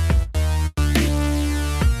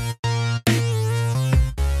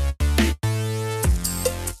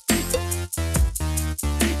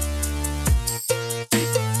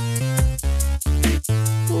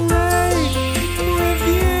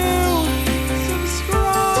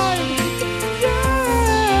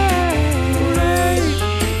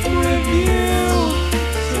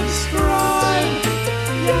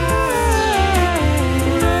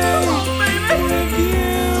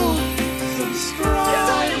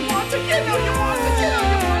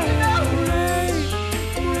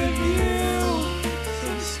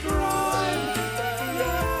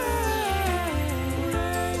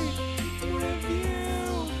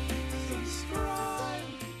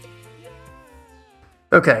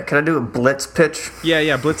 Okay, can I do a blitz pitch?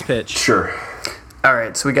 Yeah, blitz pitch. Sure. All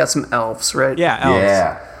right, so we got some elves, right? Yeah, elves.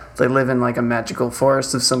 Yeah. They live in like a magical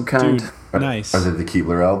forest of some kind. Dude, nice. Are they the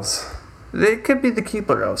Keebler elves? They could be the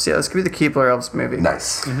Keebler elves. Yeah, this could be the Keebler elves movie.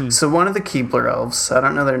 Nice. So one of the Keebler elves, I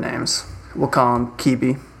don't know their names. We'll call him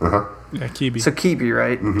Keeby. Uh-huh. Yeah, Kibi. So Keeby,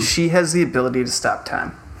 right? She has the ability to stop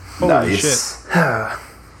time. Holy Nice. shit.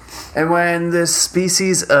 And when this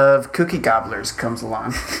species of cookie gobblers comes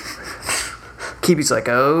along, Keeby's like,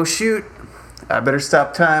 oh shoot, I better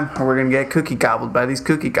stop time or we're going to get cookie gobbled by these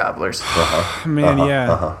cookie gobblers. Man,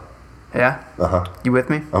 yeah. Yeah? You with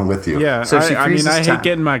me? I'm with you. Yeah, So she I mean, freezes I hate time.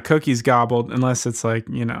 getting my cookies gobbled unless it's like,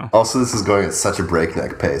 you know. Also, this is going at such a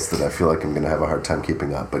breakneck pace that I feel like I'm going to have a hard time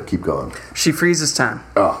keeping up, but keep going. She freezes time.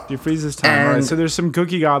 Oh, You freeze this time. All right, And- so there's some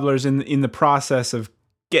cookie gobblers in the process of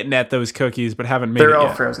getting at those cookies, but haven't made They're it all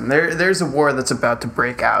yet. frozen. There's a war that's about to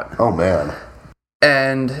break out. oh man.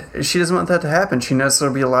 And she doesn't want that to happen. She knows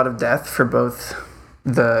there'll be a lot of death for both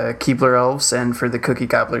the Keebler elves and for the cookie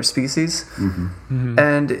gobbler species.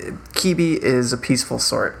 And Keeby is a peaceful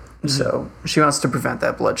sort. So she wants to prevent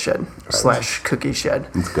that bloodshed / cookie shed.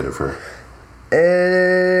 It's good of her.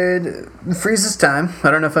 It freezes time.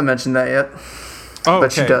 I don't know if I mentioned that yet, Oh,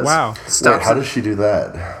 but she okay. does. Wow. Wait, Stops how it. does she do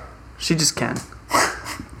that? She just can.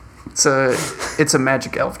 It's a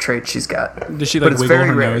magic elf trait she's got. Does she But like it's wiggle very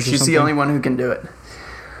her rare. nose or She's something? the only one who can do it.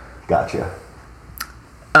 Gotcha.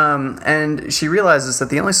 And she realizes that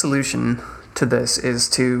the only solution to this is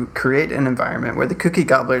to create an environment where the cookie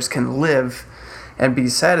gobblers can live and be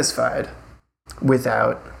satisfied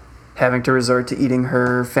without having to resort to eating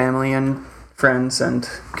her family and friends and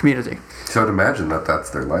community. So I'd imagine that that's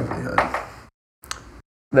their livelihood.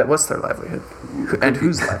 That was their livelihood. And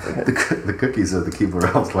whose livelihood? The cookies are the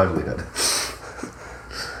Keebler elves' livelihood.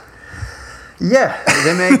 Yeah,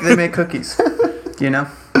 they make cookies. You know?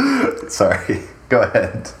 Sorry. Go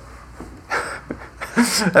ahead.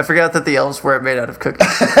 I forgot that the elves weren't made out of cookies.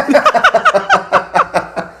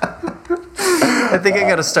 I think I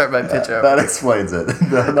got to start my pitch over. That explains it.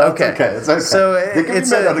 No, that's okay. It's okay. So They can be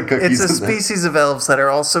it's made out of a cookies. species of elves that are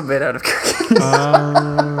also made out of cookies.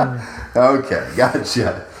 Okay,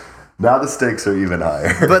 gotcha. Now the stakes are even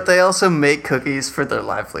higher. But they also make cookies for their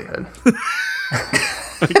livelihood.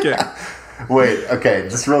 Okay. Wait, okay,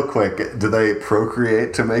 just real quick. Do they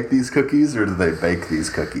procreate to make these cookies, or do they bake these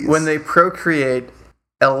cookies? When they procreate,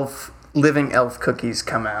 living elf cookies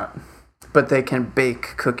come out. But they can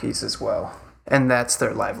bake cookies as well. and that's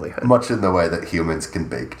their livelihood. Much in the way that humans can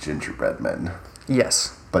bake gingerbread men.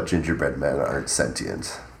 Yes. But gingerbread men aren't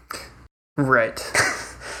sentient. Right.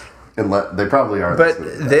 They probably are. But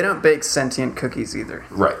they don't bake sentient cookies either.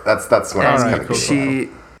 Right. That's what I was kind of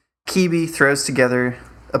Kibi throws together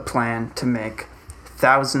a plan to make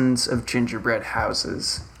thousands of gingerbread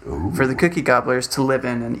houses for the cookie gobblers to live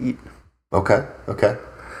in and eat. Okay.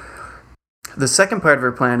 The second part of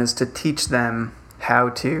her plan is to teach them how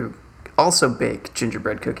to also bake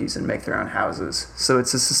gingerbread cookies and make their own houses. So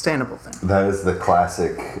it's a sustainable thing. That is the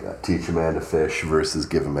classic teach a man to fish versus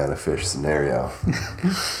give a man a fish scenario.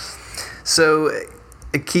 So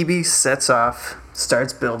Kibi sets off,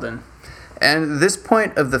 starts building. And this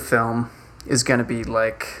point of the film is going to be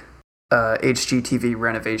like HGTV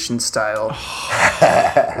renovation style,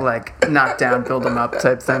 like knock down, build them up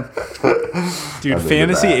type thing. Dude,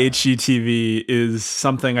 fantasy HGTV is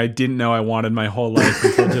something I didn't know I wanted my whole life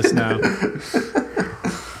until just now.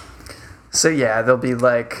 So yeah, they'll be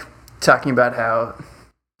like talking about how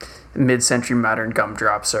mid-century modern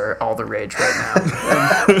gumdrops are all the rage right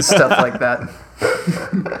now and stuff like that.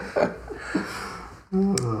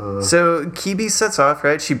 So Kibi sets off,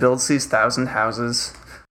 right? She builds these 1,000 houses.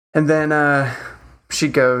 And then she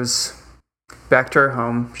goes back to her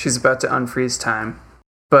home. She's about to unfreeze time.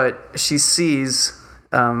 But she sees,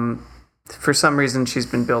 for some reason, she's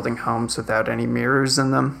been building homes without any mirrors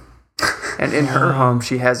in them. And in her home,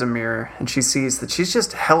 she has a mirror. And she sees that she's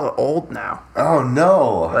just hella old now. Oh,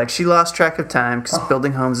 no. Like, she lost track of time because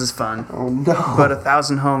building homes is fun. Oh, no. But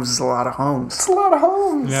 1,000 homes is a lot of homes. It's a lot of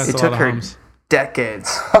homes. Yeah, It took her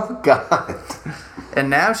decades. Oh, God. And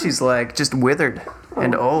now she's, like, just withered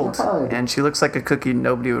and old. And she looks like a cookie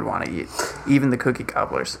nobody would want to eat. Even the cookie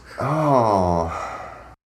gobblers. Oh,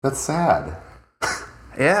 that's sad.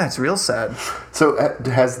 Yeah, it's real sad. So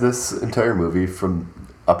has this entire movie from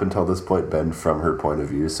up until this point been from her point of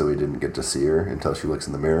view, so we didn't get to see her until she looks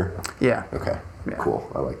in the mirror? Yeah. Okay, Yeah. Cool.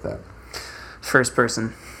 I like that. First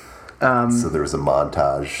person. So there was a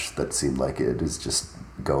montage that seemed like it is just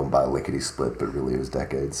going by lickety-split, but really it was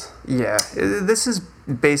decades. Yeah. This is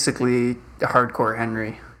basically Hardcore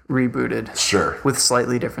Henry rebooted. Sure. With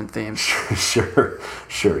slightly different themes. Sure,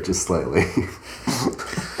 just slightly.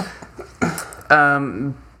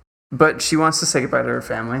 But she wants to say goodbye to her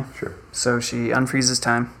family. Sure. So she unfreezes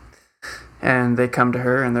time. And they come to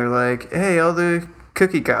her and they're like, hey, all the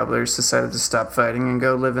cookie gobblers decided to stop fighting and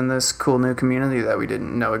go live in this cool new community that we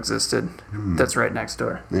didn't know existed. That's right next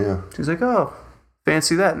door. Yeah. She's like, oh,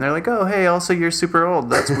 fancy that. And they're like, oh, hey, also you're super old.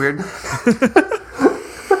 That's weird.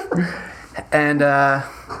 And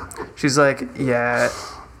she's like, yeah,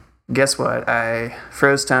 guess what? I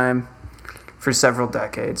froze time for several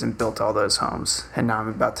decades and built all those homes. And now I'm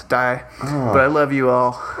about to die. But I love you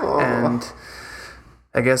all. And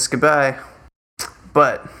I guess goodbye.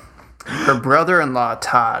 But her brother-in-law,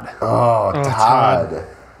 Todd. Oh, Todd.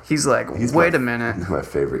 He's like, wait a minute. He's my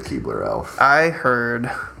favorite Keebler elf. I heard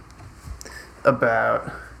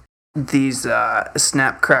about these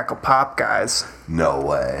Snap, Crackle, Pop guys No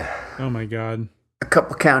way. Oh my god. a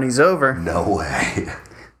couple counties over. No way.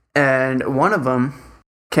 And one of them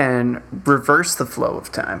can reverse the flow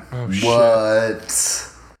of time. Oh shit. What?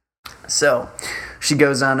 So she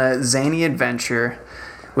goes on a zany adventure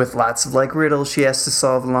with lots of like riddles she has to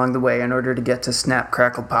solve along the way in order to get to Snap,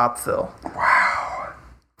 Crackle, Popville. Wow.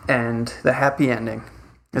 And the happy ending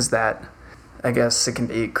is that I guess it can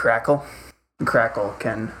be Crackle. Crackle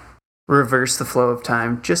can reverse the flow of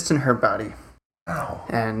time just in her body Wow.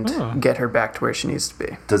 and get her back to where she needs to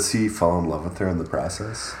be. Does he fall in love with her in the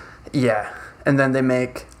process? Yeah. And then they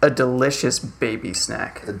make a delicious baby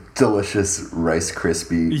snack. A delicious Rice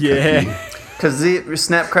Krispie Yeah. cookie. Because the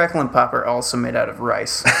Snap, Crackle, and Pop are also made out of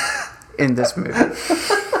rice in this movie.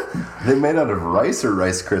 They made out of rice or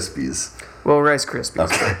Rice Krispies? Well, Rice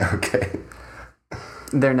Krispies. Okay.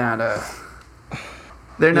 They're not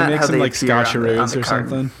They not make how some they like appear on the scotcheroos or carton.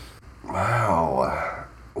 something.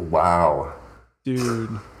 Wow.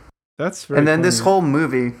 Dude. That's very And then this funny. whole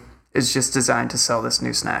movie is just designed to sell this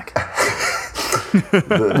new snack,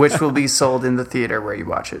 which will be sold in the theater where you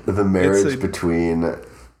watch it. The marriage It's a- between,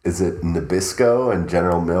 is it Nabisco and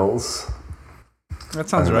General Mills? That I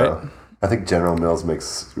sounds don't right. know. I think General Mills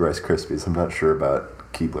makes Rice Krispies. I'm not sure about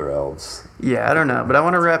Keebler Elves. Yeah, I don't know, but I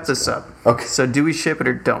want to wrap this up. Okay. So do we ship it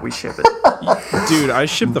or don't we ship it? Dude, I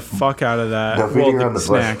ship the fuck out of that. No, Well, beating the around the bush.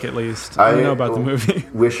 snack at least. I don't know about the movie.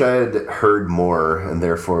 Wish I had heard more, and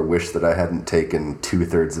therefore wish that I hadn't taken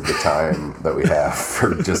 2/3 of the time that we have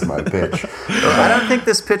for just my pitch. I don't think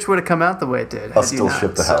this pitch would have come out the way it did. I'll had you still not,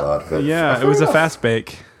 ship the so- hell out of it. Yeah, it was a fast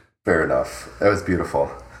bake. Fair enough. That was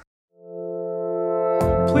beautiful.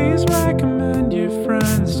 Please recommend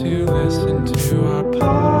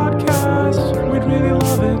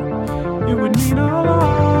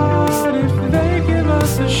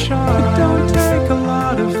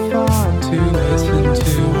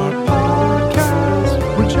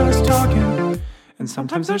and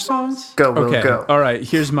sometimes they're songs. Go, Will, okay. go. All right,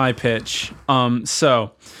 here's my pitch.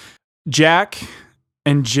 So Jack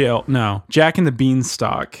and the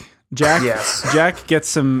Beanstalk. Jack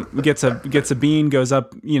gets a bean, goes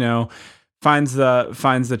up, finds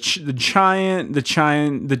the giant.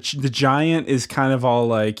 The giant is kind of all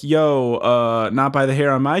like, yo, not by the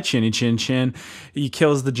hair on my chinny chin chin. He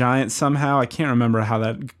kills the giant somehow. I can't remember how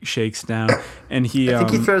that shakes down. And I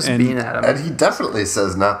think he throws a bean at him. And he definitely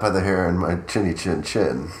says, not by the hair on my chinny chin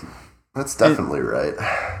chin. That's definitely right.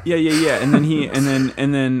 Yeah. And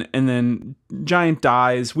then giant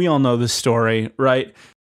dies. We all know the story, right?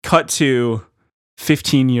 Cut to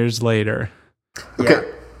 15 years later.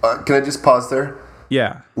 Okay, can I just pause there?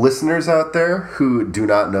 Yeah. Listeners out there who do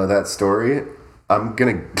not know that story, I'm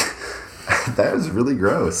gonna. That is really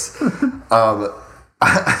gross. I'm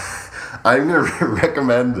gonna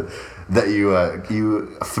recommend that you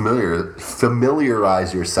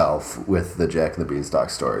familiarize yourself with the Jack and the Beanstalk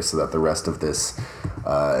story, so that the rest of this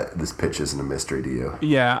pitch isn't a mystery to you.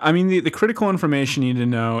 Yeah, I mean the critical information you need to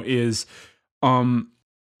know is,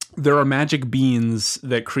 there are magic beans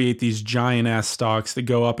that create these giant ass stalks that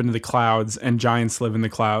go up into the clouds, and giants live in the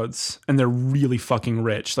clouds, and they're really fucking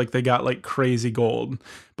rich. Like they got like crazy gold,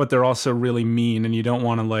 but they're also really mean, and you don't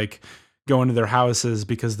want to like go into their houses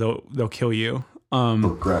because they'll kill you.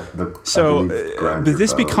 This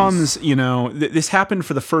becomes, this happened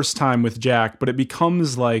for the first time with Jack, but it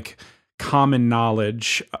becomes like common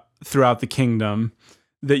knowledge throughout the kingdom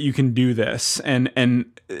that you can do this. And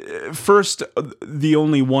first, the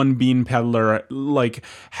only one bean peddler like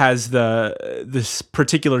has this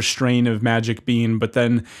particular strain of magic bean, but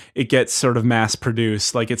then it gets sort of mass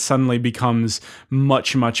produced. Like it suddenly becomes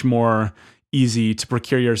much, much more easy to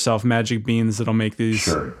procure yourself magic beans that'll make these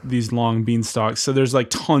long beanstalks. So there's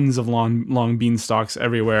like tons of long beanstalks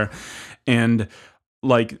everywhere, and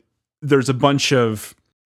like there's a bunch of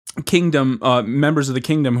kingdom members of the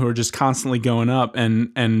kingdom who are just constantly going up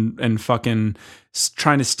and fucking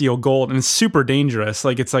trying to steal gold, and it's super dangerous.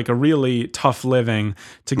 Like it's like a really tough living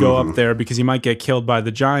to go up there because you might get killed by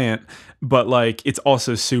the giant, but like it's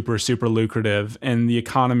also super, super lucrative, and the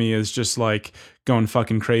economy is just like going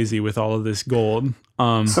fucking crazy with all of this gold.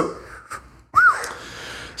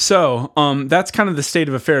 So that's kind of the state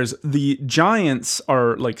of affairs. The giants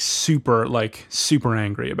are like super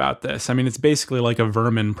angry about this. I mean, it's basically like a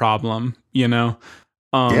vermin problem,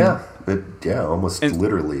 almost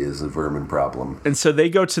literally is a vermin problem. And so they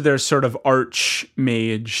go to their sort of arch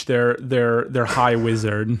mage, their high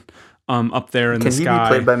wizard, up there in the sky. Can he be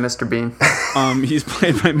played by Mr. Bean? He's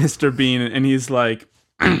played by Mr. Bean, and he's like,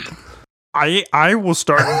 I will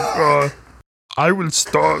start. I will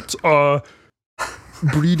start.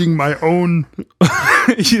 Breeding my own.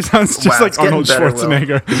 He sounds just like Arnold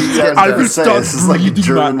Schwarzenegger. I will start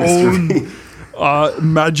breeding my own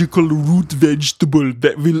magical root vegetable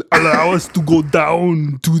that will allow us to go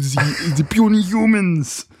down to the puny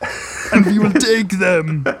humans, and we will take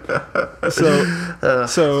them.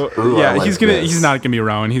 He's not gonna be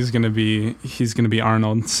Rowan. He's gonna be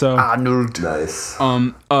Arnold. So Arnold. Nice.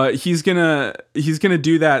 He's gonna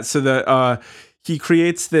do that so that he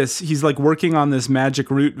creates this. He's like working on this magic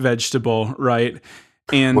root vegetable, right?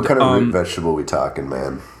 And what kind of root vegetable we talking,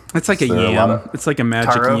 man? It's like a yam. It's like a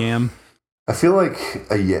magic yam. I feel like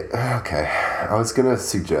okay. I was gonna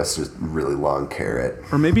suggest a really long carrot,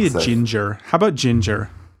 or maybe a ginger. How about ginger?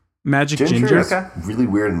 Magic ginger. Is really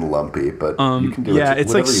weird and lumpy, but you can do it. Yeah,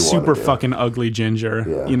 it's like super fucking ugly ginger.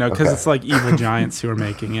 Yeah, because it's like evil giants who are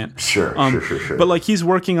making it. Sure. But like he's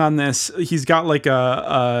working on this. He's got like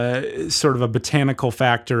a sort of a botanical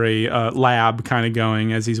factory lab kind of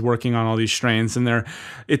going as he's working on all these strains, and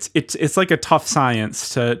it's like a tough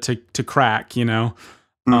science to crack. As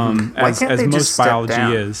most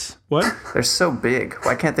biology is. What? They're so big.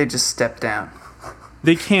 Why can't they just step down?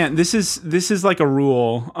 They can't. This is like a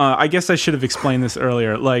rule. I guess I should have explained this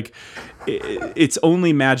earlier. Like, it's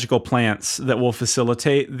only magical plants that will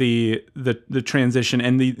facilitate the transition,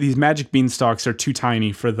 and these magic beanstalks are too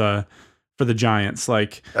tiny for the giants.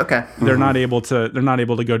 Like, okay, they're not able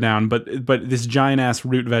to go down. But this giant ass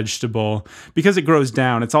root vegetable, because it grows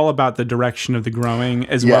down, it's all about the direction of the growing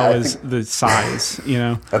as well as the size.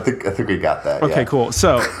 I think we got that. Okay, cool.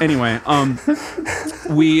 So anyway,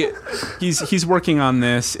 he's working on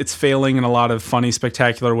this. It's failing in a lot of funny,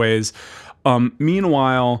 spectacular ways.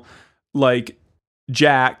 Meanwhile, like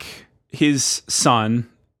Jack, his son,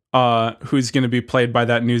 who's going to be played by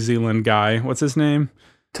that New Zealand guy. What's his name?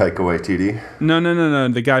 Taika Waititi? No.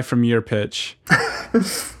 The guy from Your Pitch.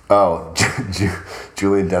 Oh,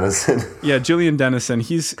 Julian Dennison. Yeah, Julian Dennison.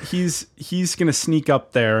 He's going to sneak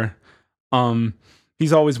up there.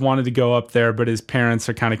 he's always wanted to go up there, but his parents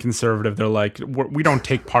are kind of conservative. They're like, we don't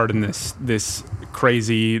take part in this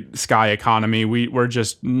crazy sky economy. We're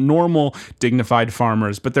just normal, dignified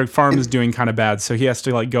farmers, but their farm is doing kind of bad. So he has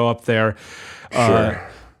to like go up there. Sure.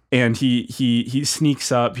 And he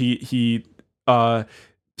sneaks up. He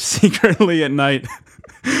secretly at night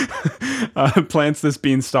plants this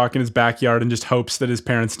beanstalk in his backyard and just hopes that his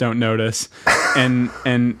parents don't notice.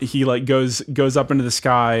 And he like goes up into the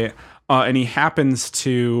sky. And he they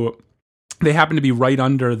happen to be right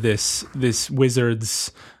under this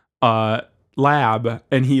wizard's lab,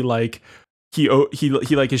 and he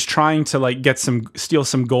is trying to like steal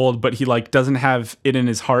some gold, but he like doesn't have it in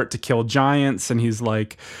his heart to kill giants, and he's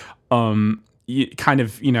like kind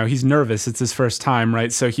of, he's nervous. It's his first time,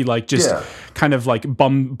 right? So he like just kind of like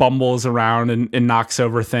bumbles around and knocks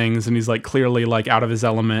over things, and he's like clearly like out of his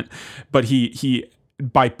element, but he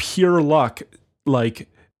by pure luck like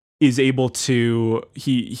is able to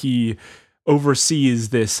he oversees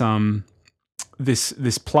this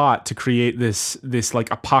plot to create this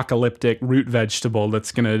like apocalyptic root vegetable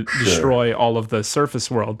that's going to destroy all of the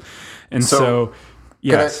surface world. And so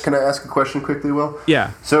yes. Can I ask a question quickly, Will?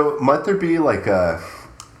 Yeah. So might there be like a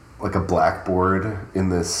blackboard in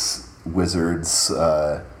this wizard's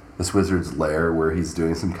lair where he's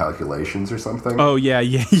doing some calculations or something? Oh yeah.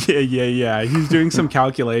 He's doing some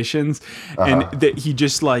calculations, and that he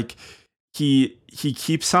just like he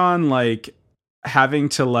keeps on like having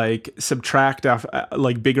to like subtract off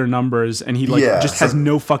like bigger numbers, and he like has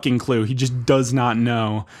no fucking clue. He just does not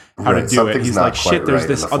know how to do it. He's like, shit, there's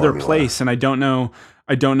this other place, and I don't know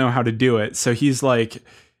how to do it. So he's like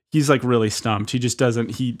really stumped. He just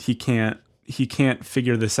doesn't. He can't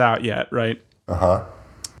figure this out yet, right?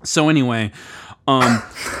 So anyway,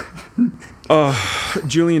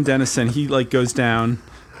 Julian Dennison, he like goes down,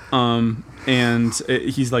 and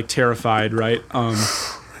he's like terrified, right?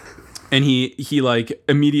 And he like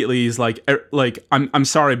immediately is like I'm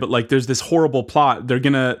sorry, but like there's this horrible plot. They're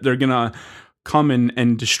gonna come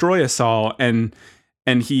and destroy us all. And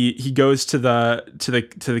he goes to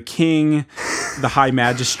the king, the high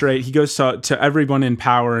magistrate. He goes to everyone in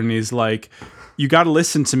power, and he's like, you got to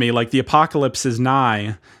listen to me. Like the apocalypse is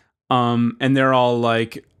nigh. And they're all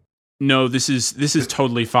like, no, this is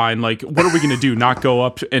totally fine. Like, what are we gonna do? Not go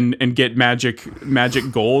up and get magic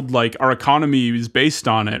gold? Like, our economy is based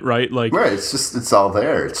on it, right? Like, right. It's all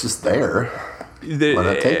there. It's just there. Why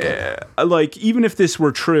not take it? Like, even if this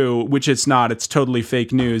were true, which it's not, it's totally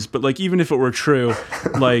fake news. But like, even if it were true,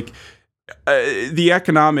 like, the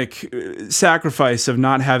economic sacrifice of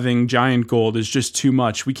not having giant gold is just too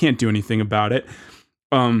much. We can't do anything about it.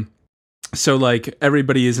 So like,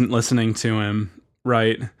 everybody isn't listening to him,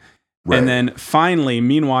 right? Right. And then finally,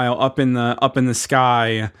 meanwhile, up in the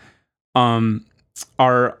sky,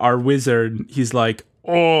 our wizard, he's like,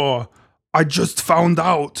 oh, I just found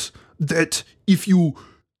out that if you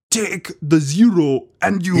take the 0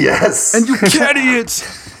 and you carry it,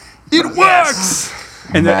 it works.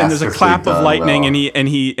 And there's a clap of lightning, well. and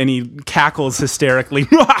he cackles hysterically,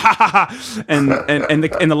 and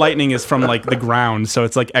the lightning is from like the ground, so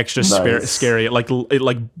it's like extra scary. It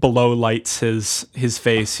like below lights his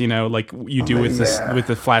face, like you do with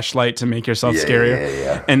the flashlight to make yourself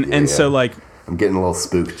scarier. So like, I'm getting a little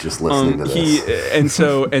spooked just listening to this.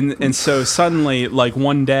 And so suddenly, like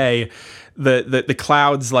one day, the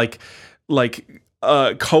clouds like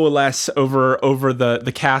coalesce over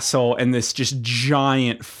the castle, and this just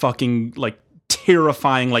giant fucking like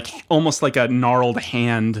terrifying, like almost like a gnarled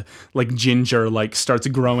hand, like ginger, like starts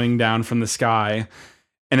growing down from the sky,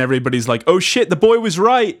 and everybody's like, oh shit, the boy was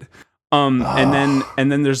right. And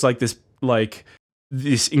then there's like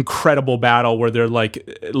this incredible battle where they're like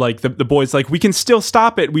the boy's like, we can still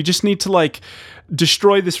stop it, we just need to like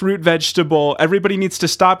destroy this root vegetable. Everybody needs to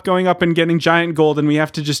stop going up and getting giant gold, and we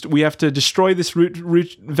have to destroy this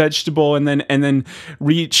root vegetable and then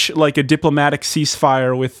reach like a diplomatic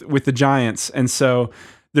ceasefire with the giants. And so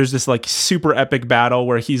there's this like super epic battle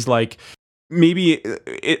where he's like, maybe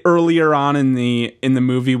earlier on in the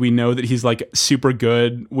movie we know that he's like super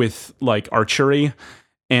good with like archery.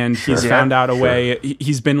 And he's found out a way.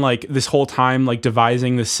 He's been like this whole time like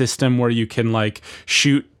devising this system where you can like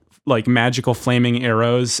shoot like magical flaming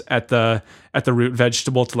arrows at the root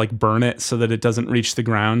vegetable to like burn it so that it doesn't reach the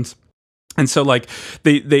ground. And so like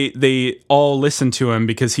they all listen to him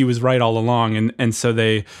because he was right all along, and so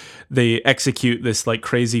they execute this like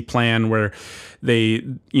crazy plan where they're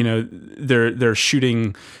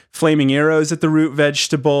shooting flaming arrows at the root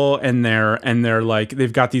vegetable, and they're like,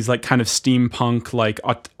 they've got these like kind of steampunk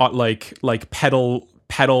like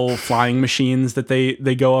pedal flying machines that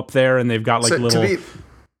they go up there, and they've got like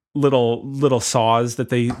little saws that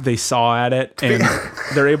they saw at it, and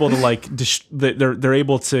they're able to like they're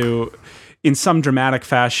able to, in some dramatic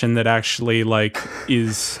fashion that actually like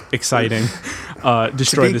is exciting,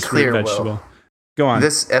 destroy this root vegetable. Will, go on.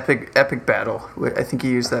 This epic battle, I think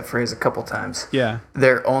you used that phrase a couple times. Yeah,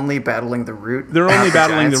 they're only battling the root. They're only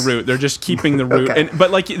battling the root. They're just keeping the root. Okay.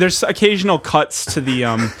 But like there's occasional cuts to the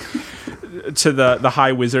to the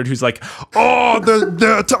High Wizard who's like, Oh,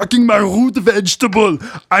 they're attacking my root vegetable.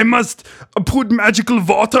 I must put magical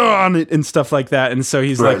water on it. and stuff like that. And so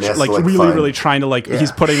he's Right, like he has like to, like, really trying to like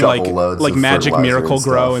he's putting shovel loads like of magic fertilizer miracle and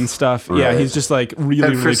grow stuff. and stuff. Yeah, Right. he's just like really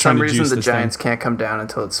And for really some trying to reason, juice the this giants thing. can't come down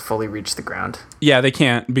until it's fully reached the ground. Yeah, they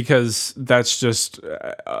can't because that's just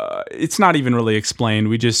it's not even really explained.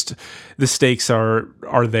 We just the stakes are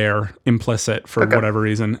there implicit for whatever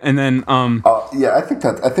reason. And then Yeah, I think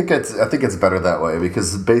it's better that way,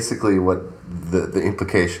 because basically what the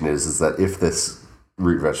implication is that if this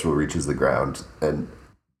root vegetable reaches the ground, and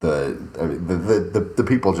the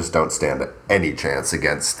people just don't stand any chance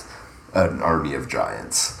against an army of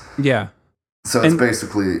giants. yeah. So it's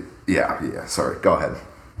basically yeah. Sorry, go ahead.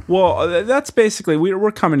 Well, that's basically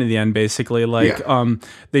we're coming to the end. Basically, like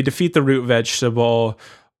they defeat the root vegetable.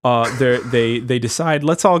 They decide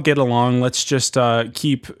let's all get along. Let's just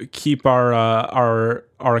keep our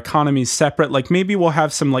economies separate. Like maybe we'll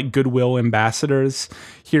have some like goodwill ambassadors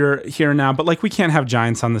here now, but like we can't have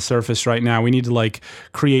giants on the surface right now. We need to like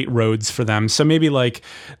create roads for them. So maybe like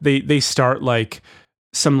they start like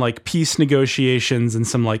some like peace negotiations and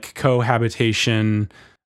some like cohabitation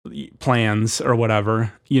plans or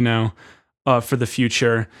whatever, for the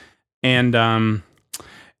future. And then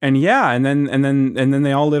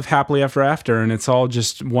they all live happily ever after, and it's all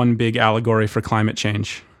just one big allegory for climate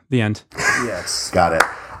change. The end. Yes. Got it.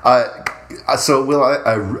 So Will,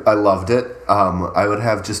 I loved it. I would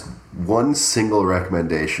have just one single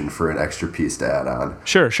recommendation for an extra piece to add on.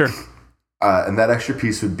 Sure. And that extra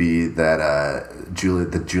piece would be that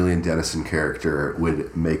the Julian Dennison character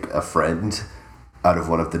would make a friend out of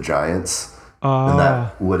one of the giants. And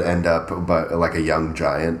that would end up like a young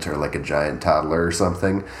giant or like a giant toddler or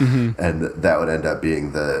something. Mm-hmm. And that would end up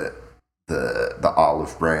being the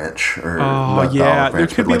olive branch or not the olive branch,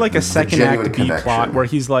 there could be like a second act B plot where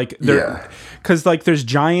he's like because like there's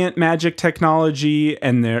giant magic technology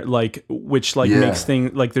and there like which like makes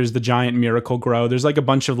things like there's the giant miracle grow, there's like a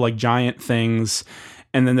bunch of like giant things,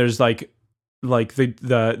 and then there's like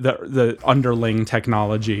the underling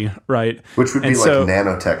technology, right? Which would be like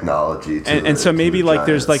nanotechnology. And so maybe like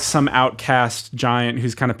there's like some outcast giant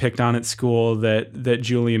who's kind of picked on at school that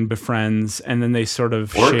Julian befriends, and then they sort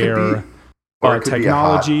of share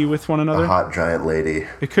technology with one another. A hot giant lady.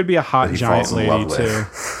 It could be a hot giant lady too.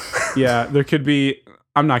 Yeah, there could be.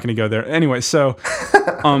 I'm not going to go there anyway. So,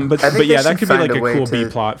 but yeah, that could be like a cool B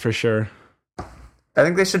plot for sure. I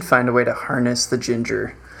think they should find a way to harness the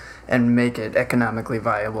ginger and make it economically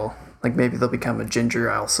viable. Like maybe they'll become a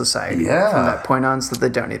ginger ale society from that point on, so that they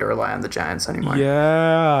don't need to rely on the giants anymore.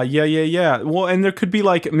 Yeah. Well, and there could be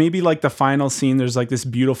like maybe like the final scene. There's like this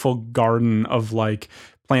beautiful garden of like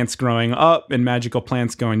plants growing up and magical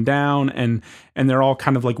plants going down, and they're all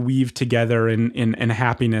kind of like weaved together in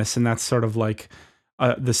happiness, and that's sort of like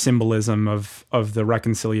the symbolism of the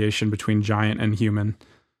reconciliation between giant and human.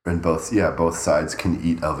 And both sides can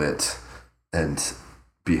eat of it and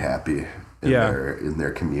be happy in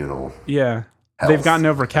their communal. Yeah. Health, they've gotten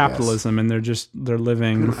over capitalism and they're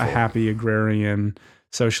living a happy agrarian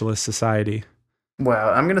socialist society.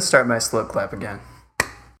 Wow, I'm gonna start my slow clap again.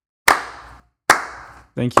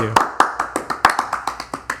 Thank you.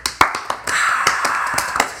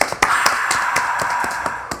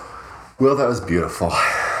 Will, that was beautiful.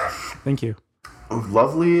 Thank you.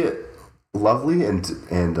 Lovely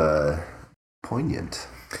and poignant.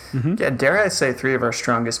 Mm-hmm. Yeah, dare I say 3 of our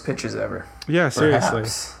strongest pitches ever. Yeah, seriously.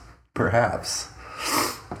 Perhaps.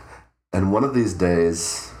 And one of these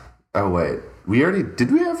days... Oh, wait.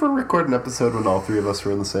 Did we ever record an episode when all 3 of us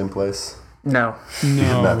were in the same place? No. We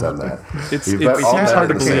have not done that. It We've all seems been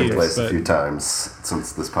hard in to the same believe, place but... a few times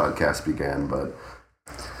since this podcast began, but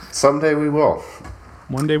someday we will.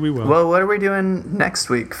 One day we will. Well, what are we doing next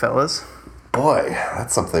week, fellas? Boy,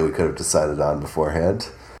 that's something we could have decided on beforehand.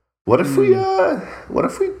 What if we,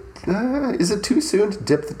 is it too soon to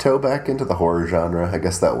dip the toe back into the horror genre? I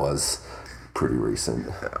guess that was pretty recent.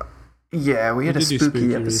 Yeah, we had a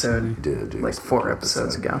spooky episode like 4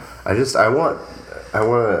 episodes ago. I want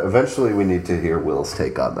to, eventually we need to hear Will's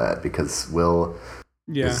take on that, because Will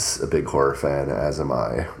is a big horror fan, as am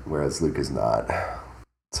I, whereas Luke is not.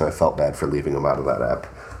 So I felt bad for leaving him out of that app.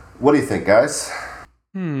 What do you think, guys?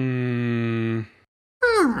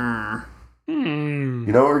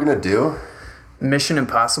 You know what we're gonna do? Mission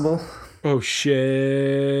Impossible. Oh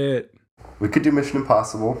shit! We could do Mission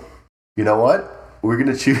Impossible. You know what? We're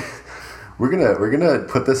gonna choose. We're gonna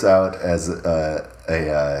put this out as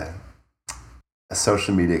a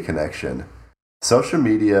social media connection. Social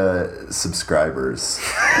media subscribers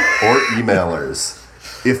or emailers.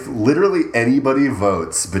 If literally anybody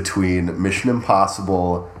votes between Mission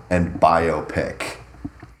Impossible and biopic,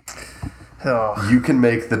 you can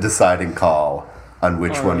make the deciding call on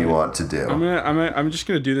which one you want to do. I'm just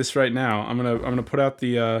gonna do this right now. I'm gonna put out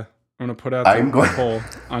the poll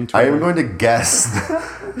on Twitter. I am going to guess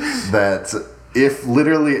that if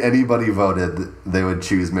literally anybody voted, they would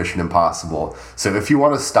choose Mission Impossible. So if you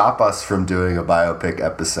want to stop us from doing a biopic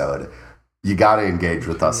episode, you got to engage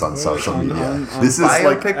with us on social media. This is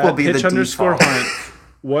biopic will be the default. Hunt.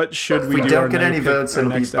 What should we do? If we don't get any votes, it'll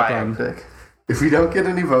be biopic. If we don't get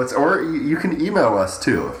any votes, or you can email us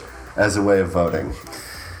too, as a way of voting.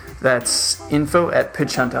 That's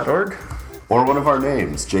info@pitchhunt.org. Or one of our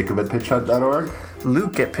names, Jacob@pitchhunt.org.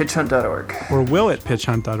 Luke@pitchhunt.org. Or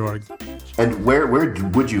Will@pitchhunt.org. And where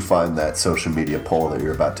would you find that social media poll that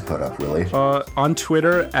you're about to put up, Willie? On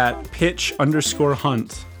Twitter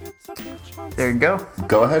 @pitch_hunt. There you go.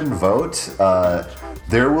 Go ahead and vote.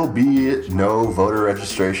 There will be no voter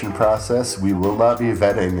registration process. We will not be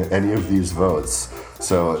vetting any of these votes.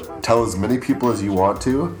 So tell as many people as you want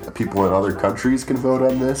to. People in other countries can vote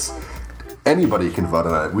on this. Anybody can vote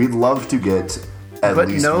on it. We'd love to get at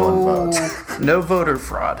least one vote. No voter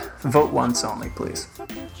fraud. Vote once only, please.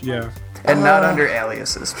 Yeah. And not under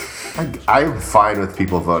aliases. I'm fine with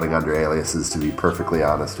people voting under aliases, to be perfectly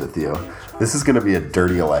honest with you. This is going to be a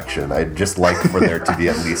dirty election. I'd just like for there to be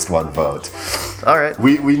at least one vote. All right.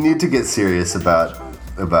 We need to get serious about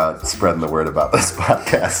spreading the word about this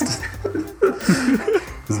podcast.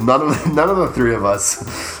 'Cause none of the three of us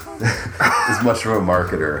is much of a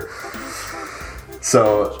marketer.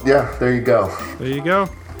 So, yeah, there you go. There you go.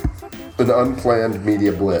 An unplanned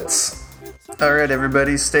media blitz. All right,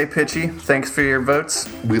 everybody, stay pitchy. Thanks for your votes.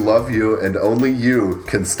 We love you, and only you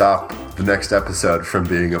can stop the next episode from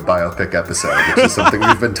being a biopic episode, which is something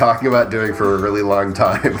we've been talking about doing for a really long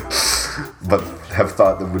time, but have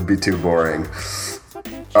thought that would be too boring.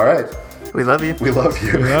 All right. We love you. We love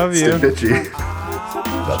you. We love you. Stay pitchy.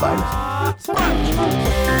 Bye-bye.